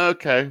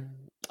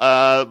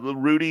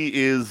 Rudy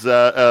is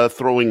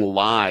throwing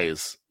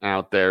lies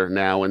out there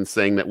now and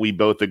saying that we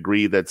both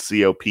agree that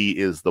COP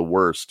is the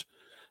worst.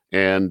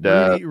 And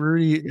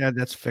Rudy, yeah,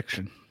 that's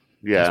fiction.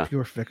 Yeah, that's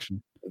pure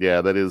fiction.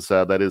 Yeah, that is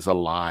a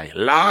lie.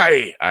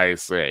 Lie, I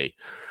say.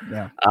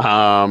 Yeah.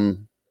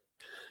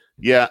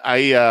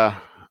 Yeah,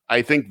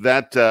 I think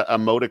that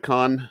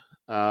emoticon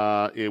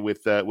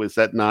was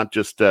that not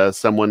just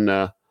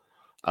someone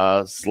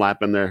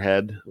slapping their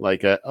head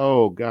like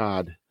oh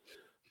God.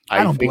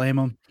 I don't blame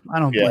them. I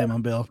don't blame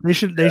them, Bill.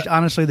 They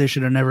honestly they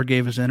should have never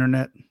gave us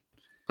internet.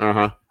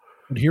 Uh-huh.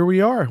 But here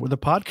we are with a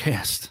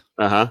podcast.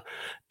 Uh-huh.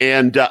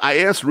 And I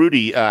asked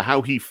Rudy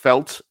how he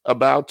felt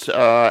about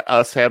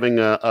us having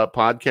a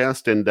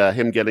podcast and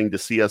him getting to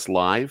see us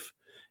live.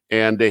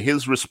 And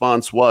his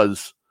response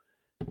was,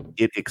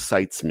 "It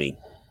excites me."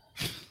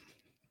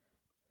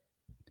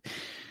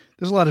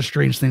 There's a lot of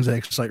strange things that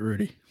excite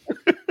Rudy.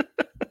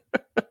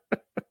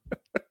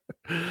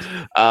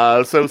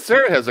 So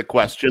Sarah has a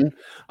question,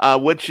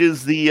 which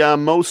is the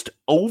most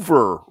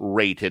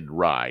overrated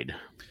ride?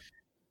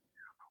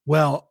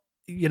 Well,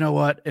 you know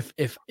what?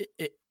 If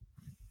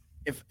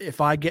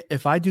I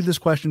do this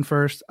question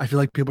first, I feel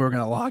like people are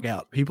going to log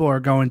out. I'm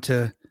going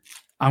to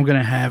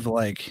have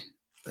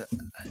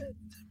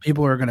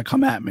people are going to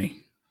come at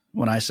me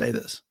when I say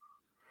this.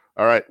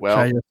 All right. Well,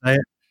 should I just say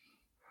it?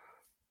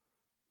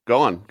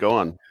 Go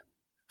on.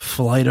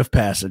 Flight of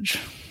Passage.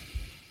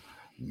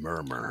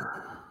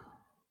 Murmur.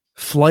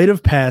 Flight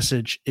of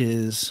Passage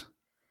is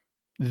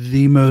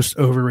the most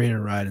overrated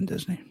ride in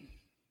Disney.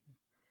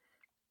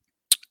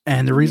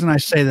 And the reason I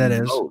say that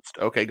is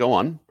okay, go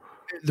on.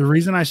 The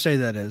reason I say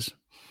that is,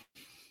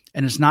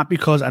 and it's not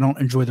because I don't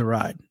enjoy the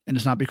ride, and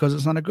it's not because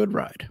it's not a good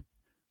ride,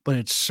 but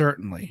it's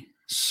certainly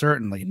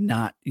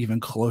not even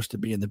close to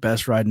being the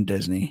best ride in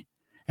Disney,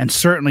 and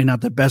certainly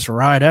not the best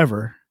ride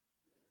ever.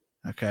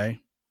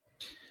 Okay.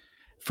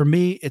 For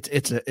me,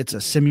 it's a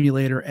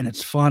simulator, and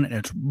it's fun, and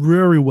it's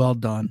very well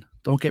done.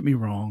 Don't get me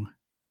wrong.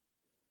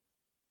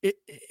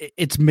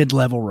 It's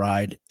mid-level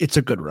ride. It's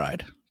a good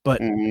ride, but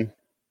if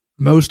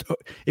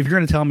you're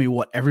going to tell me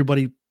what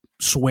everybody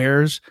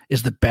swears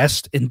is the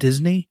best in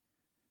Disney,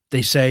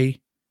 they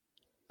say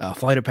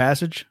Flight of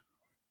Passage.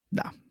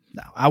 No.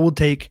 I will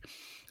take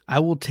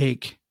at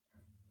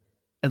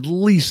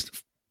least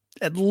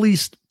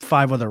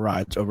 5 other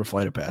rides over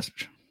Flight of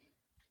Passage.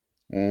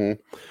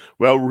 Mm-hmm.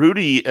 Well,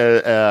 Rudy,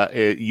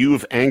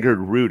 you've angered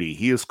Rudy.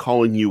 He is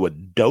calling you a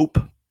dope.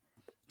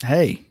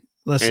 Hey,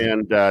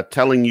 listen. And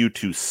telling you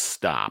to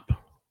stop.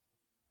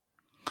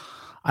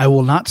 I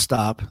will not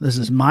stop. This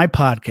is my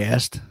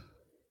podcast.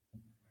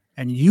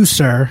 And you,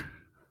 sir.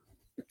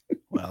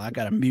 Well, I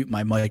got to mute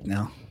my mic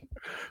now.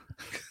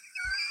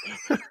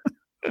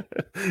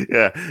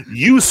 Yeah.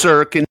 You,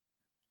 sir, can.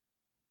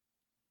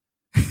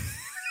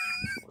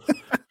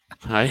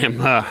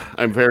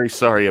 I'm very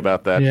sorry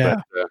about that.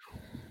 Yeah. But,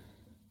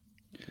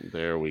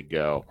 there we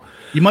go.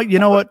 You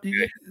know what?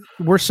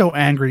 We're so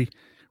angry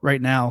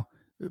right now.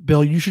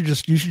 Bill, you should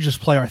just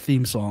play our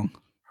theme song.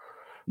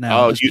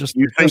 Now, you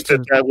think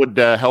that would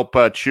help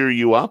cheer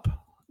you up?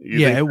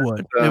 It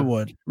would. It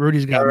would.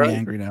 Rudy's got me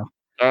angry now.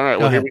 All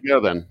right. Here we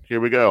go then. Here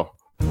we go.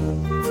 You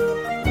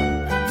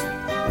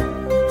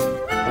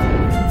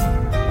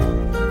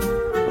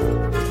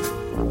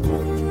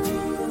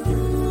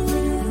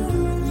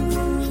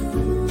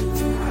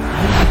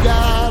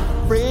got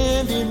a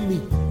friend in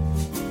me.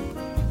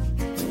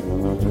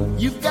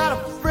 You got a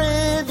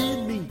friend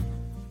in me.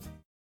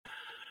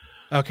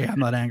 Okay, I'm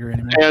not angry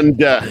anymore. And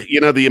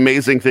the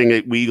amazing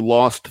thing, we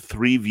lost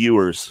 3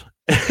 viewers.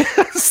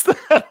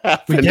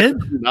 We did?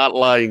 I'm not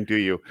lying to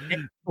you.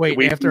 Wait,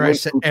 after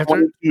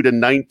 22 to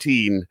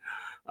 19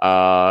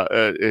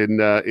 during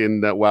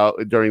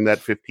that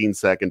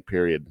 15-second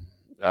period.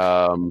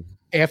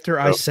 After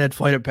I said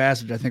Flight of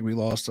Passage, I think we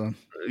lost them.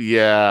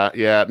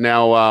 Yeah.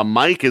 Now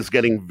Mike is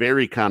getting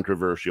very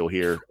controversial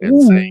here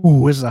and saying,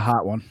 this is a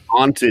hot one.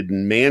 Haunted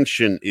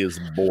Mansion is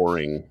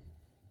boring.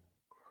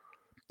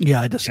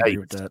 Yeah, I disagree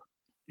with that.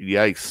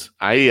 Yikes.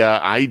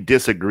 I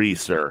disagree,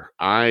 sir.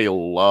 I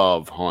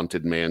love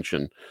Haunted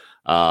Mansion.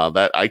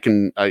 That I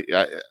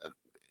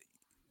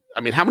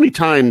mean, how many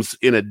times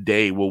in a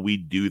day will we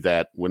do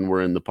that when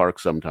we're in the park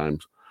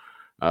sometimes?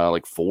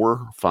 Like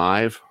 4,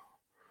 5?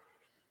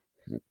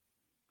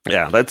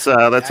 Yeah, that's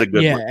a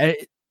good one.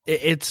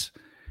 It's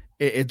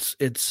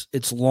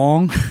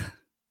long.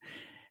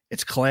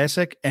 It's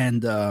classic,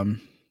 and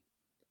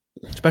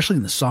especially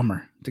in the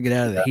summer to get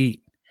out of the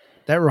heat.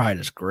 That ride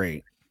is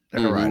great.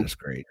 Ride is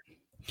great.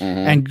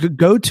 Mm-hmm. And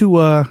go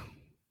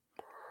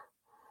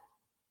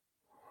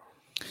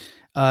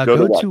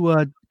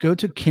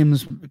to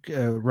Kim's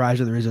Rise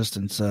of the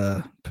Resistance.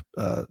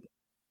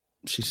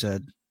 She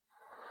said.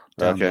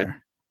 Okay.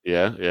 There.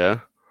 Yeah.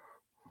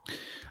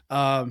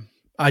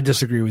 I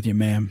disagree with you,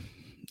 ma'am.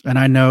 And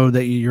I know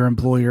that your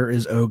employer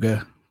is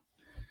Oga.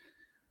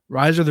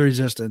 Rise of the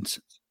Resistance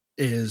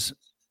is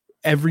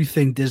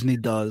everything Disney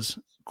does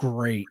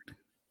great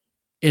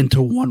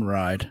into one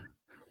ride.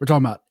 We're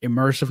talking about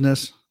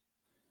immersiveness,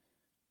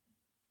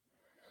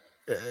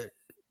 the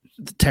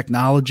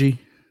technology,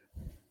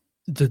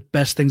 the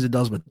best things it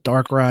does with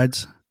dark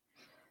rides,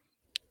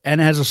 and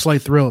it has a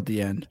slight thrill at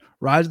the end.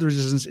 Rise of the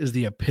Resistance is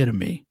the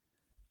epitome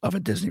of a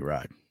Disney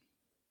ride.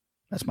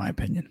 That's my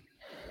opinion.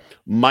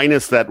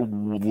 Minus that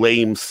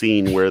lame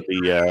scene where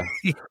the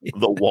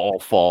wall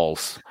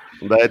falls.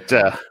 I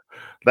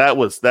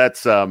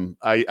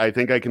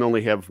think I can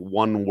only have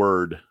one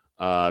word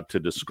to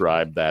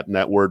describe that, and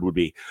that word would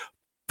be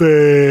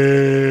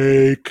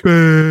fake.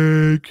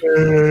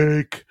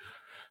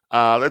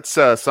 That's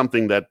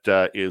something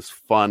that is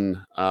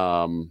fun.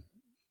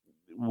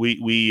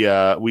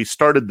 We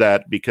started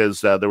that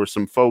because there were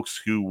some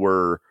folks who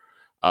were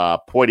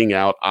pointing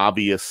out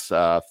obvious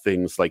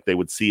things, like they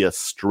would see a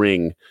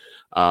string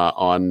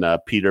on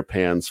Peter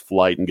Pan's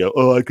flight and go,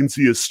 "Oh, I can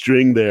see a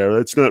string there.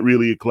 That's not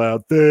really a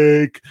cloud.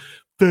 Fake."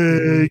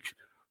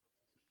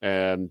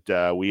 And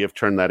we have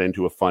turned that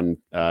into a fun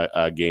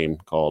game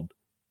called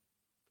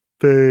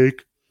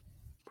Fake.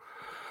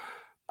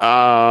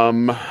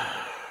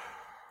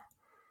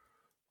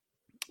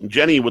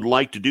 Jenny would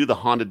like to do the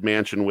Haunted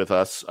Mansion with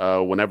us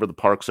whenever the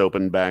parks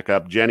open back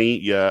up. Jenny,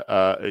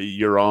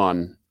 you're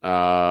on.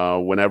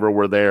 Whenever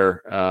we're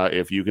there,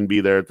 if you can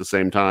be there at the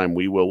same time,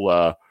 we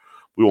will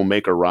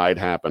make a ride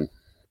happen.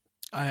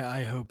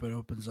 I hope it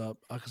opens up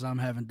because I'm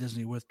having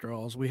Disney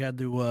withdrawals. We had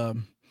to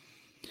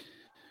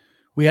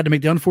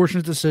make the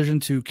unfortunate decision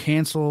to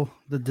cancel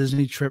the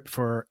Disney trip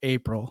for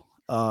April,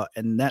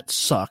 and that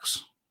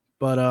sucks.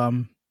 But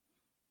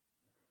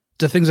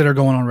the things that are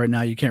going on right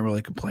now, you can't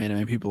really complain.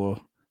 I mean,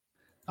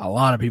 a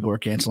lot of people are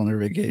canceling their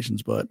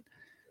vacations, but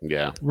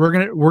yeah, we're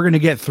gonna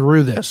get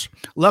through this.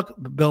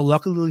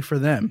 Luckily for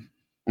them,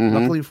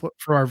 luckily for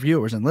our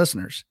viewers and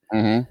listeners,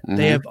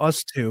 they have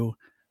us two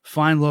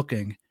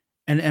fine-looking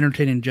and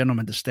entertaining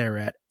gentlemen to stare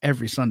at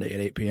every Sunday at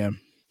 8 p.m.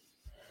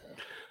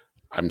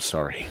 I'm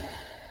sorry.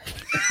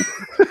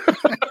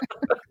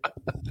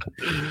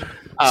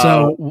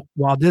 So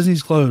while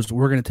Disney's closed,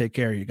 we're going to take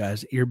care of you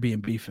guys.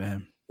 Airbnb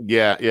fam.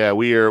 Yeah,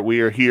 we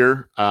are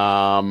here.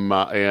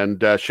 And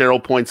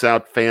Cheryl points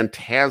out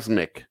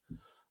Fantasmic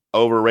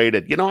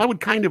overrated. I would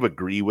kind of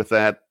agree with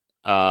that.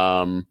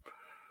 I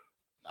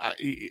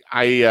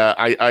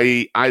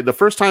the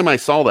first time I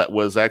saw that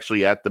was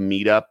actually at the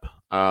meetup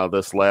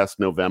this last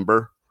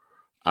November.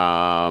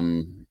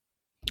 You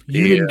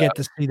didn't get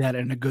to see that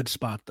in a good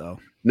spot, though.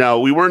 No,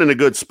 we weren't in a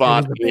good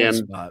spot.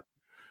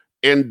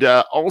 And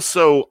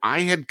also,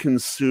 I had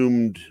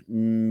consumed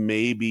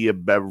maybe a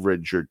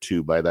beverage or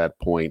two by that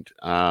point.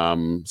 So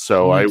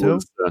Only I two?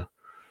 was.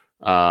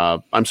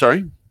 I'm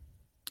sorry.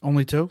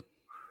 Only two?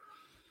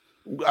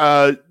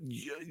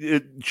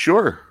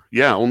 Sure.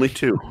 Yeah, only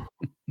two.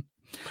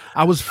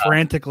 I was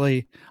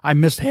I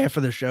missed half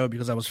of the show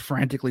because I was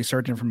frantically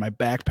searching for my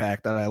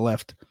backpack that I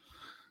left.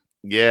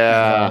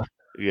 Yeah.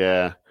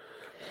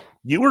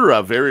 You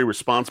were very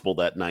responsible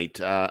that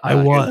night. I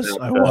was.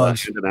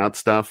 Handing out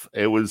stuff.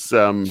 It was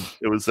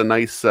a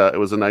nice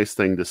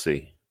thing to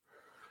see.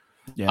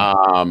 Yeah.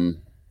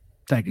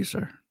 Thank you,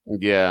 sir.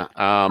 Yeah.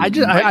 I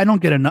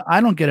don't get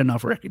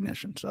enough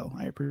recognition, so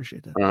I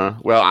appreciate that.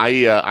 Well,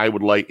 I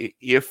would like,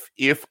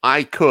 if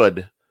I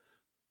could.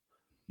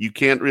 You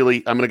can't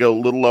really. I'm going to go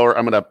a little lower.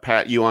 I'm going to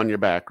pat you on your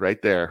back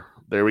right there.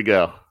 There we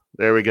go.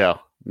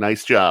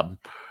 Nice job.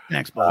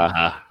 Thanks,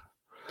 bud.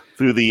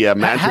 Through the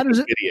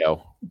magic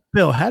video.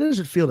 Bill, how does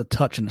it feel to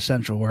touch an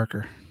essential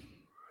worker?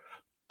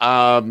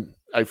 I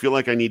feel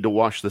like I need to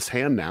wash this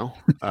hand now.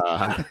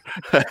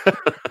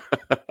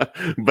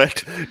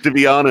 But to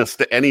be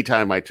honest,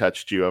 anytime I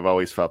touched you, I've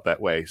always felt that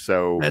way.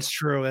 So that's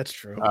true.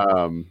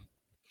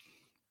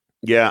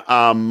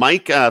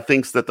 Mike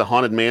thinks that the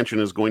Haunted Mansion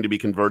is going to be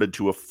converted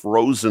to a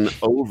Frozen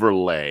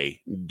overlay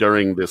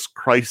during this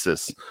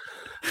crisis.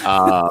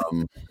 I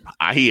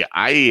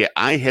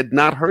had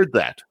not heard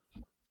that.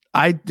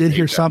 I did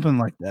hear something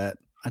like that.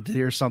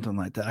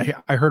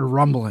 I heard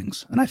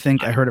rumblings, and I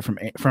think I heard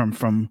it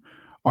from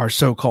our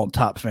so-called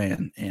top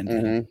fan,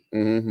 Andy.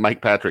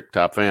 Mike Patrick,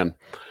 top fan.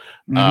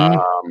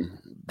 Top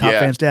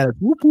fan status.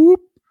 Whoop whoop.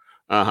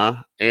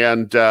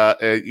 And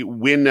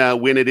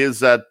when it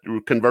is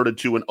converted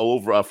to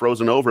a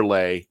Frozen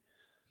overlay,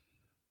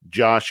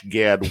 Josh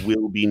Gad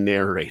will be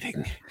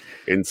narrating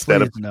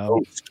instead of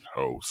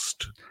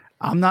host.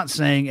 I'm not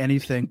saying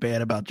anything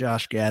bad about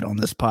Josh Gad on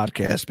this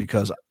podcast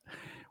because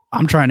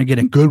I'm trying to get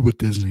in good with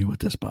Disney with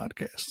this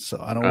podcast. So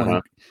I don't want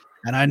to,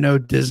 and I know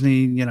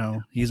Disney,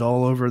 he's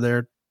all over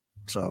there.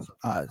 So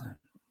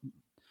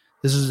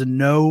this is a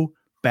no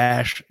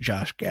bash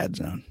Josh Gad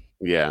zone.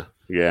 Yeah.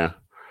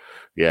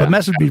 But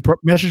message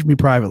me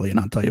privately and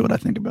I'll tell you what I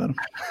think about him.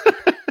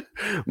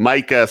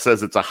 Mike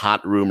says it's a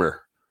hot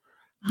rumor.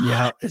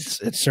 Yeah,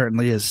 it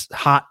certainly is.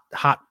 Hot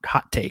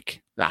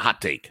take. A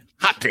hot take.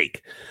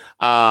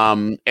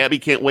 Abby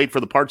can't wait for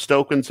the parks to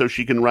open so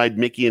she can ride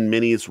Mickey and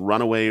Minnie's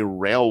Runaway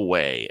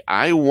Railway.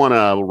 I want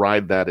to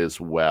ride that as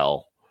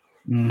well.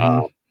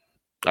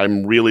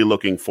 I'm really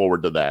looking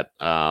forward to that.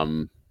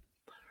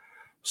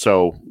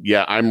 So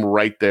yeah, I'm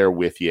right there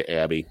with you,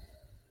 Abby.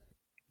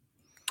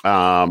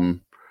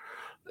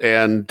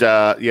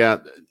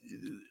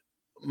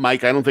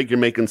 Mike, I don't think you're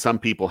making some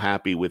people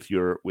happy with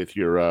your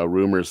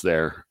rumors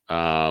there.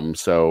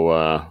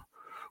 So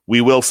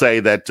We will say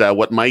that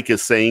what Mike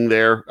is saying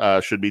there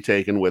should be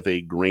taken with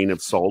a grain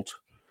of salt.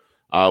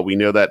 We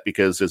know that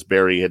because, as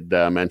Barry had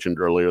mentioned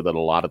earlier, that a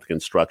lot of the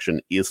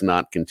construction is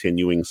not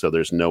continuing, so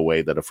there's no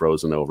way that a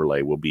frozen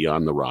overlay will be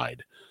on the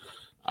ride.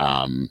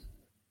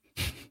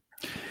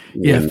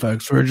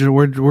 Folks,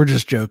 we're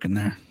just joking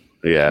there.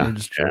 Yeah, we're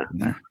just joking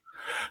there.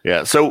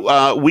 Yeah.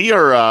 So we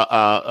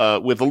are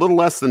with a little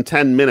less than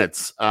 10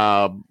 minutes.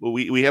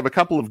 We have a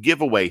couple of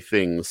giveaway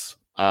things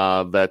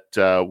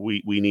that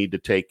we need to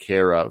take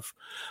care of.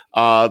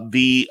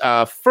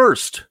 The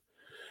first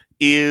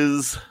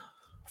is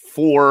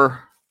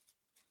for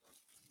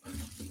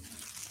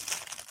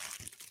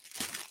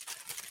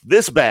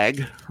this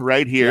bag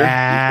right here.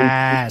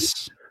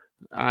 Yes.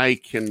 I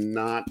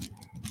cannot.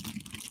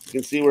 You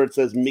can see where it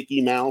says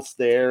Mickey Mouse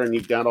there, and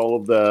you've got all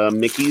of the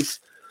Mickeys.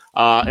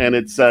 And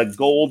it's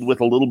gold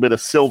with a little bit of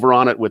silver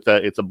on it.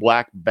 It's a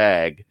black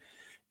bag.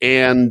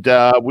 And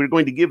we're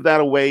going to give that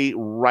away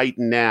right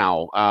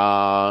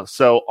now.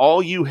 So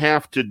all you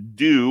have to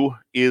do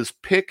is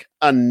pick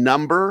a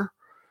number.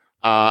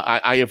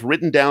 I have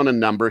written down a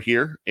number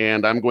here,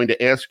 and I'm going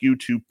to ask you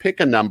to pick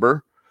a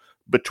number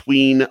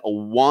between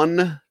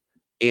 1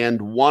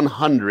 and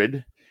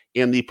 100.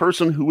 And the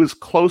person who is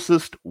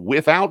closest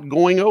without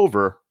going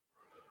over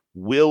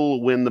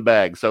will win the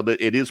bag. So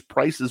that it is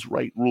Price is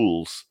Right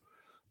rules.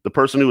 The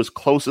person who is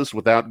closest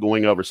without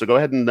going over. So go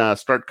ahead and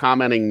start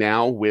commenting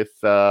now with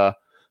the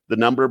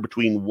number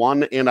between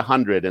 1 and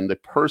 100, and the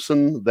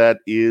person that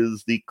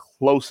is the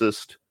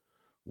closest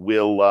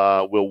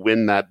will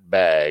win that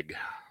bag.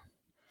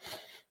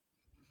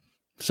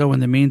 So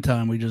in the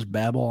meantime, we just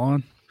babble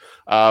on.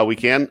 We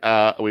can.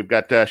 We've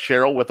got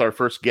Cheryl with our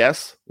first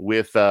guess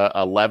with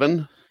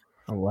 11.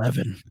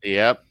 11.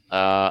 Yep.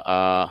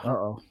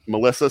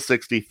 Melissa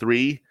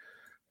 63,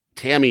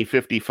 Tammy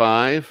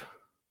 55.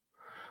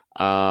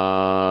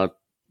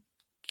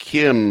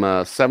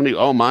 Kim 70.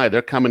 Oh my,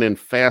 they're coming in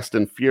fast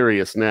and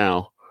furious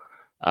now.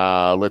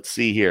 Let's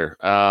see here.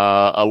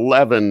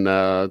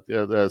 11,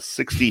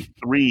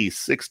 63,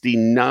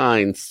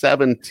 69,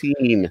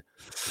 17,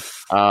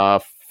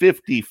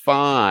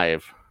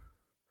 55.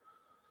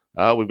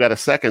 We've got a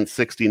second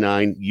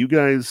 69. You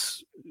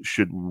guys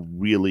should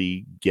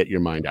really get your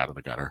mind out of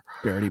the gutter.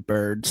 Dirty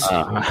birds.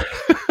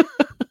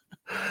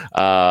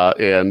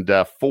 And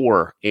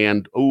 4.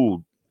 And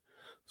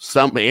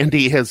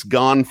Andy has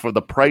gone for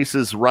the Price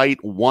is Right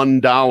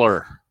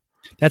 $1.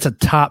 That's a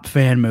top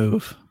fan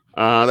move.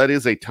 That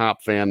is a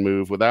top fan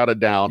move, without a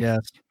doubt.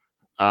 Yes.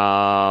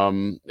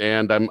 And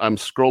I'm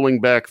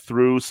scrolling back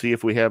through, see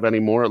if we have any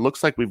more. It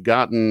looks like we've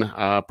gotten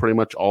pretty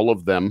much all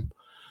of them.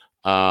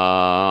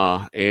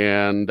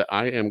 And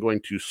I am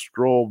going to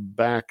scroll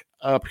back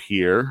up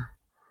here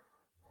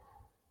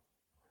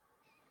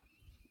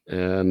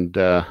and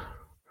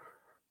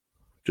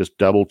just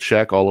double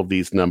check all of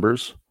these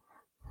numbers.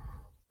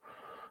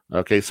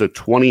 Okay, so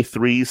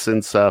 23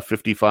 since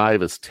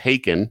 55 is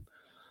taken.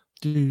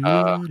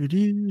 All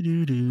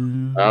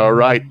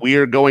right, we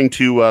are going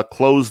to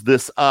close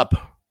this up,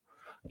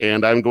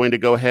 and I'm going to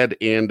go ahead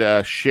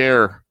and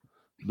share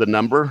the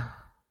number.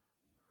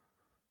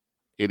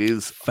 It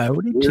is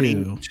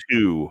 42.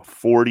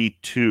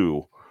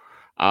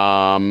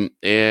 And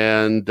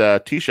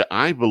Tisha,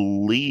 I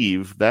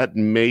believe that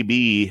may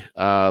be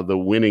the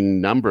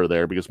winning number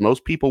there, because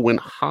most people went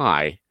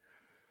high.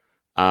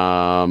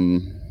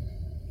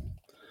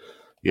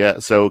 Yeah,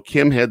 so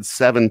Kim had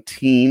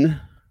 17.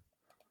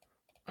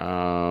 We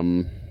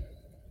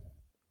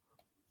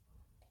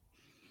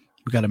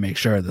got to make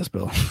sure of this,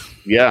 Bill.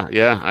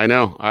 Yeah, I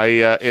know.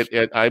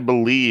 I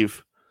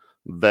believe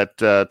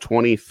that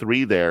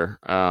 23 there.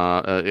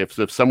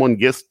 If someone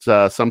gets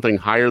something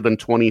higher than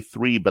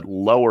 23 but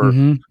lower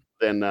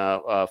than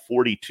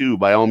 42,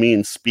 by all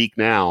means, speak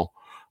now.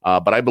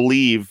 But I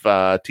believe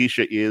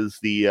Tisha is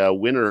the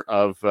winner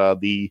of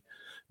the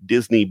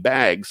Disney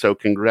bag. So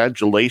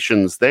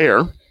congratulations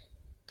there.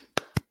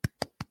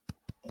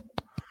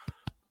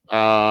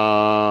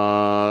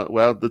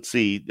 Well, let's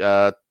see.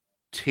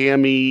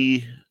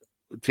 Tammy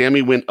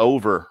went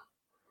over.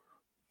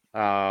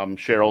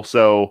 Cheryl.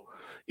 So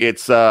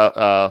it's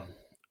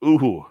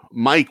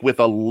Mike with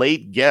a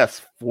late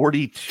guess,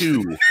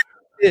 42.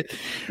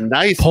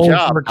 Nice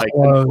job,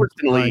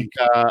 Mike.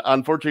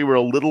 Unfortunately, we're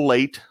a little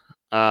late.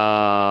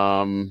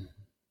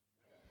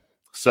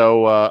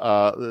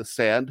 So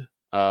sad.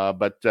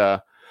 But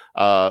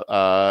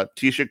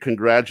Tisha,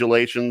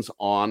 congratulations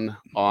on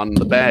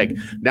the bag.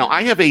 Now,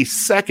 I have a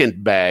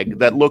second bag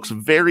that looks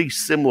very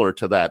similar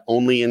to that,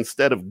 only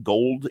instead of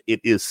gold, it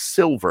is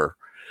silver.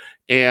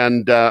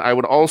 And I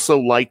would also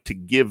like to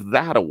give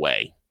that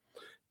away.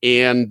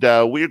 And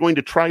we are going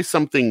to try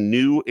something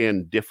new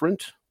and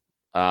different.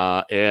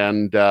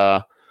 And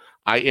I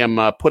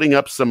am putting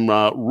up some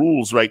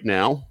rules right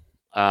now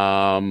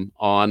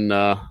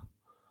on...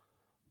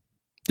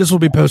 This will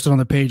be posted on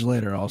the page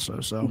later also.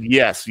 So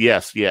yes.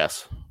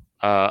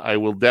 I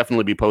will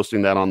definitely be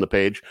posting that on the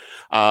page.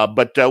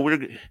 But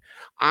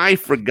I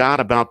forgot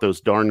about those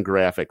darn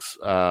graphics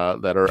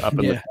that are up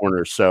in the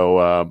corner.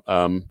 So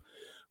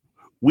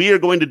we are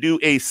going to do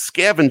a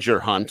scavenger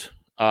hunt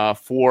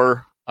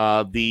for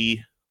the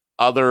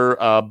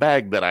other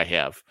bag that I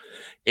have.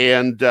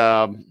 And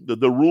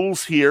the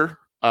rules here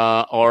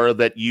are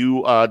that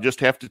you just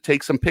have to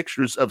take some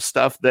pictures of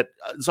stuff that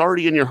is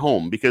already in your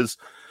home, because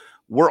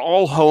we're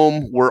all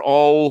home. We're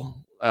all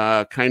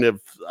kind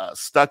of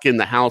stuck in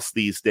the house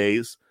these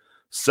days.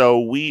 So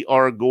we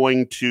are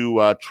going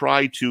to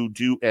try to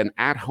do an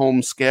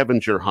at-home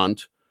scavenger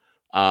hunt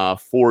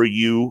for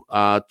you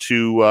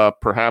to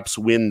perhaps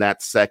win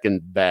that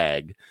second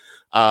bag.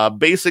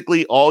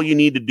 Basically, all you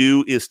need to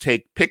do is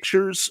take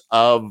pictures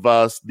of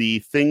the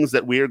things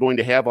that we are going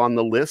to have on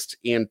the list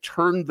and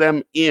turn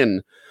them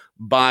in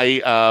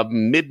by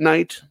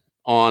midnight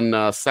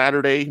on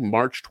Saturday,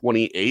 March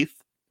 28th.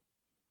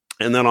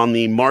 And then on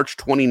the March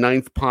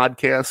 29th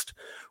podcast,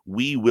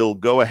 we will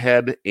go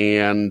ahead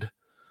and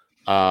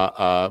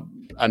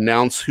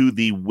announce who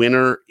the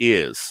winner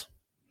is.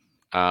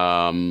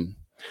 All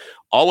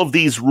of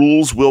these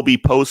rules will be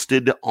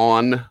posted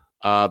on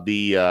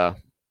the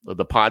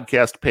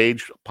podcast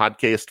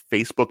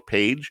Facebook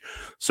page.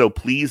 So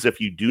please,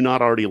 if you do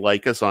not already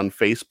like us on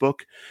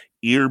Facebook,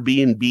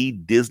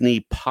 Airbnb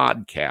Disney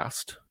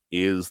Podcast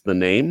is the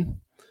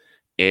name.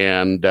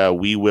 And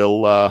we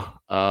will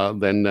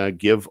then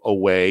give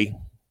away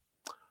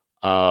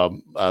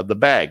the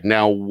bag.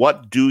 Now,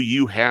 what do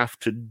you have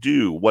to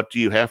do?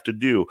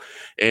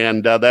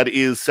 And that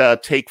is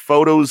take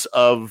photos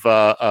of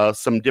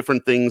some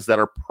different things that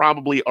are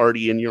probably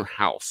already in your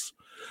house.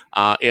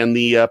 And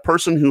the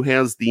person who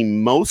has the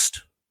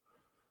most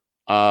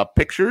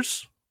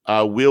pictures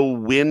will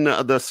win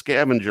the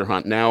scavenger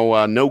hunt.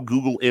 Now, no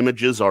Google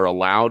images are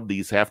allowed.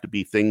 These have to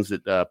be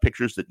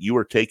pictures that you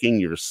are taking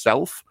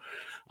yourself.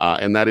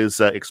 And that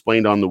is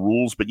explained on the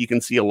rules, but you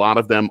can see a lot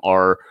of them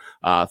are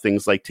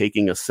things like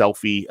taking a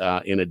selfie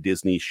in a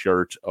Disney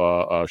shirt,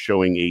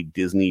 showing a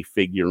Disney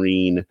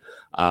figurine,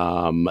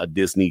 a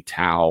Disney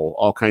towel,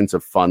 all kinds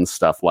of fun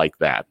stuff like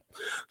that.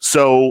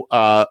 So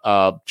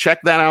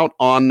check that out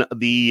on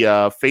the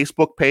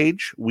Facebook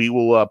page. We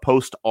will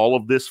post all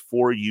of this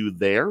for you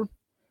there.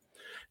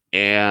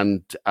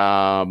 And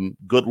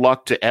good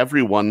luck to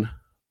everyone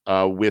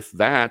with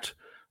that.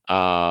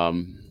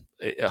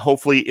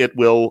 Hopefully it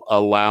will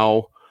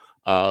allow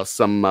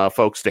some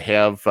folks to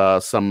have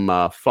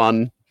some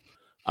fun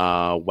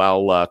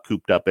while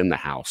cooped up in the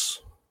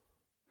house.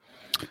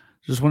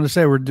 Just want to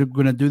say we're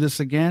going to do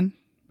this again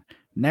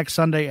next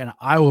Sunday, and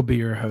I will be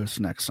your host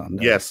next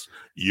Sunday. Yes,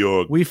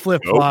 we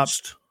flip-flop.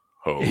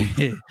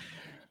 Host.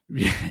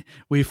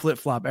 We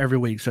flip-flop every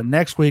week. So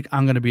next week,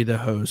 I'm going to be the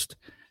host.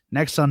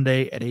 Next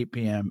Sunday at 8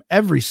 p.m.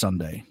 Every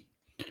Sunday.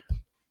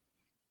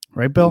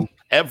 Right, Bill?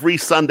 Every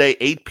Sunday,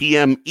 8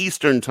 p.m.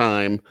 Eastern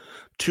Time.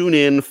 Tune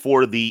in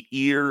for the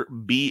Ear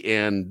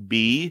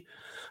B&B.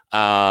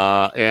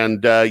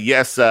 And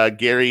yes,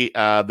 Gary,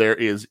 there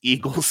is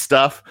Eagle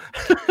stuff.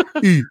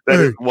 That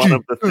is one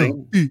of the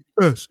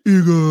things.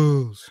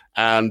 Eagles.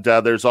 And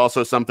there's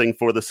also something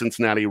for the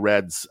Cincinnati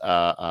Reds.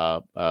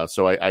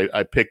 So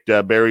I picked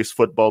Barry's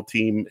football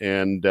team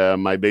and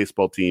my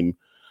baseball team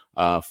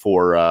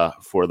for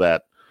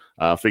that.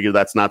 Figure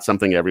that's not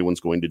something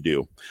everyone's going to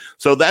do.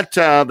 So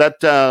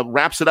that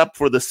wraps it up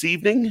for this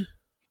evening.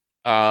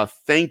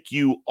 Thank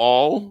you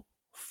all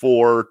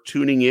for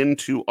tuning in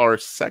to our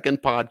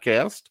second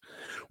podcast.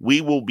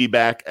 We will be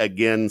back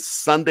again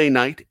Sunday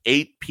night,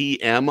 8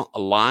 p.m.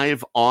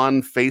 live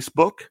on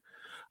Facebook.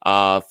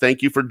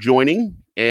 Thank you for joining.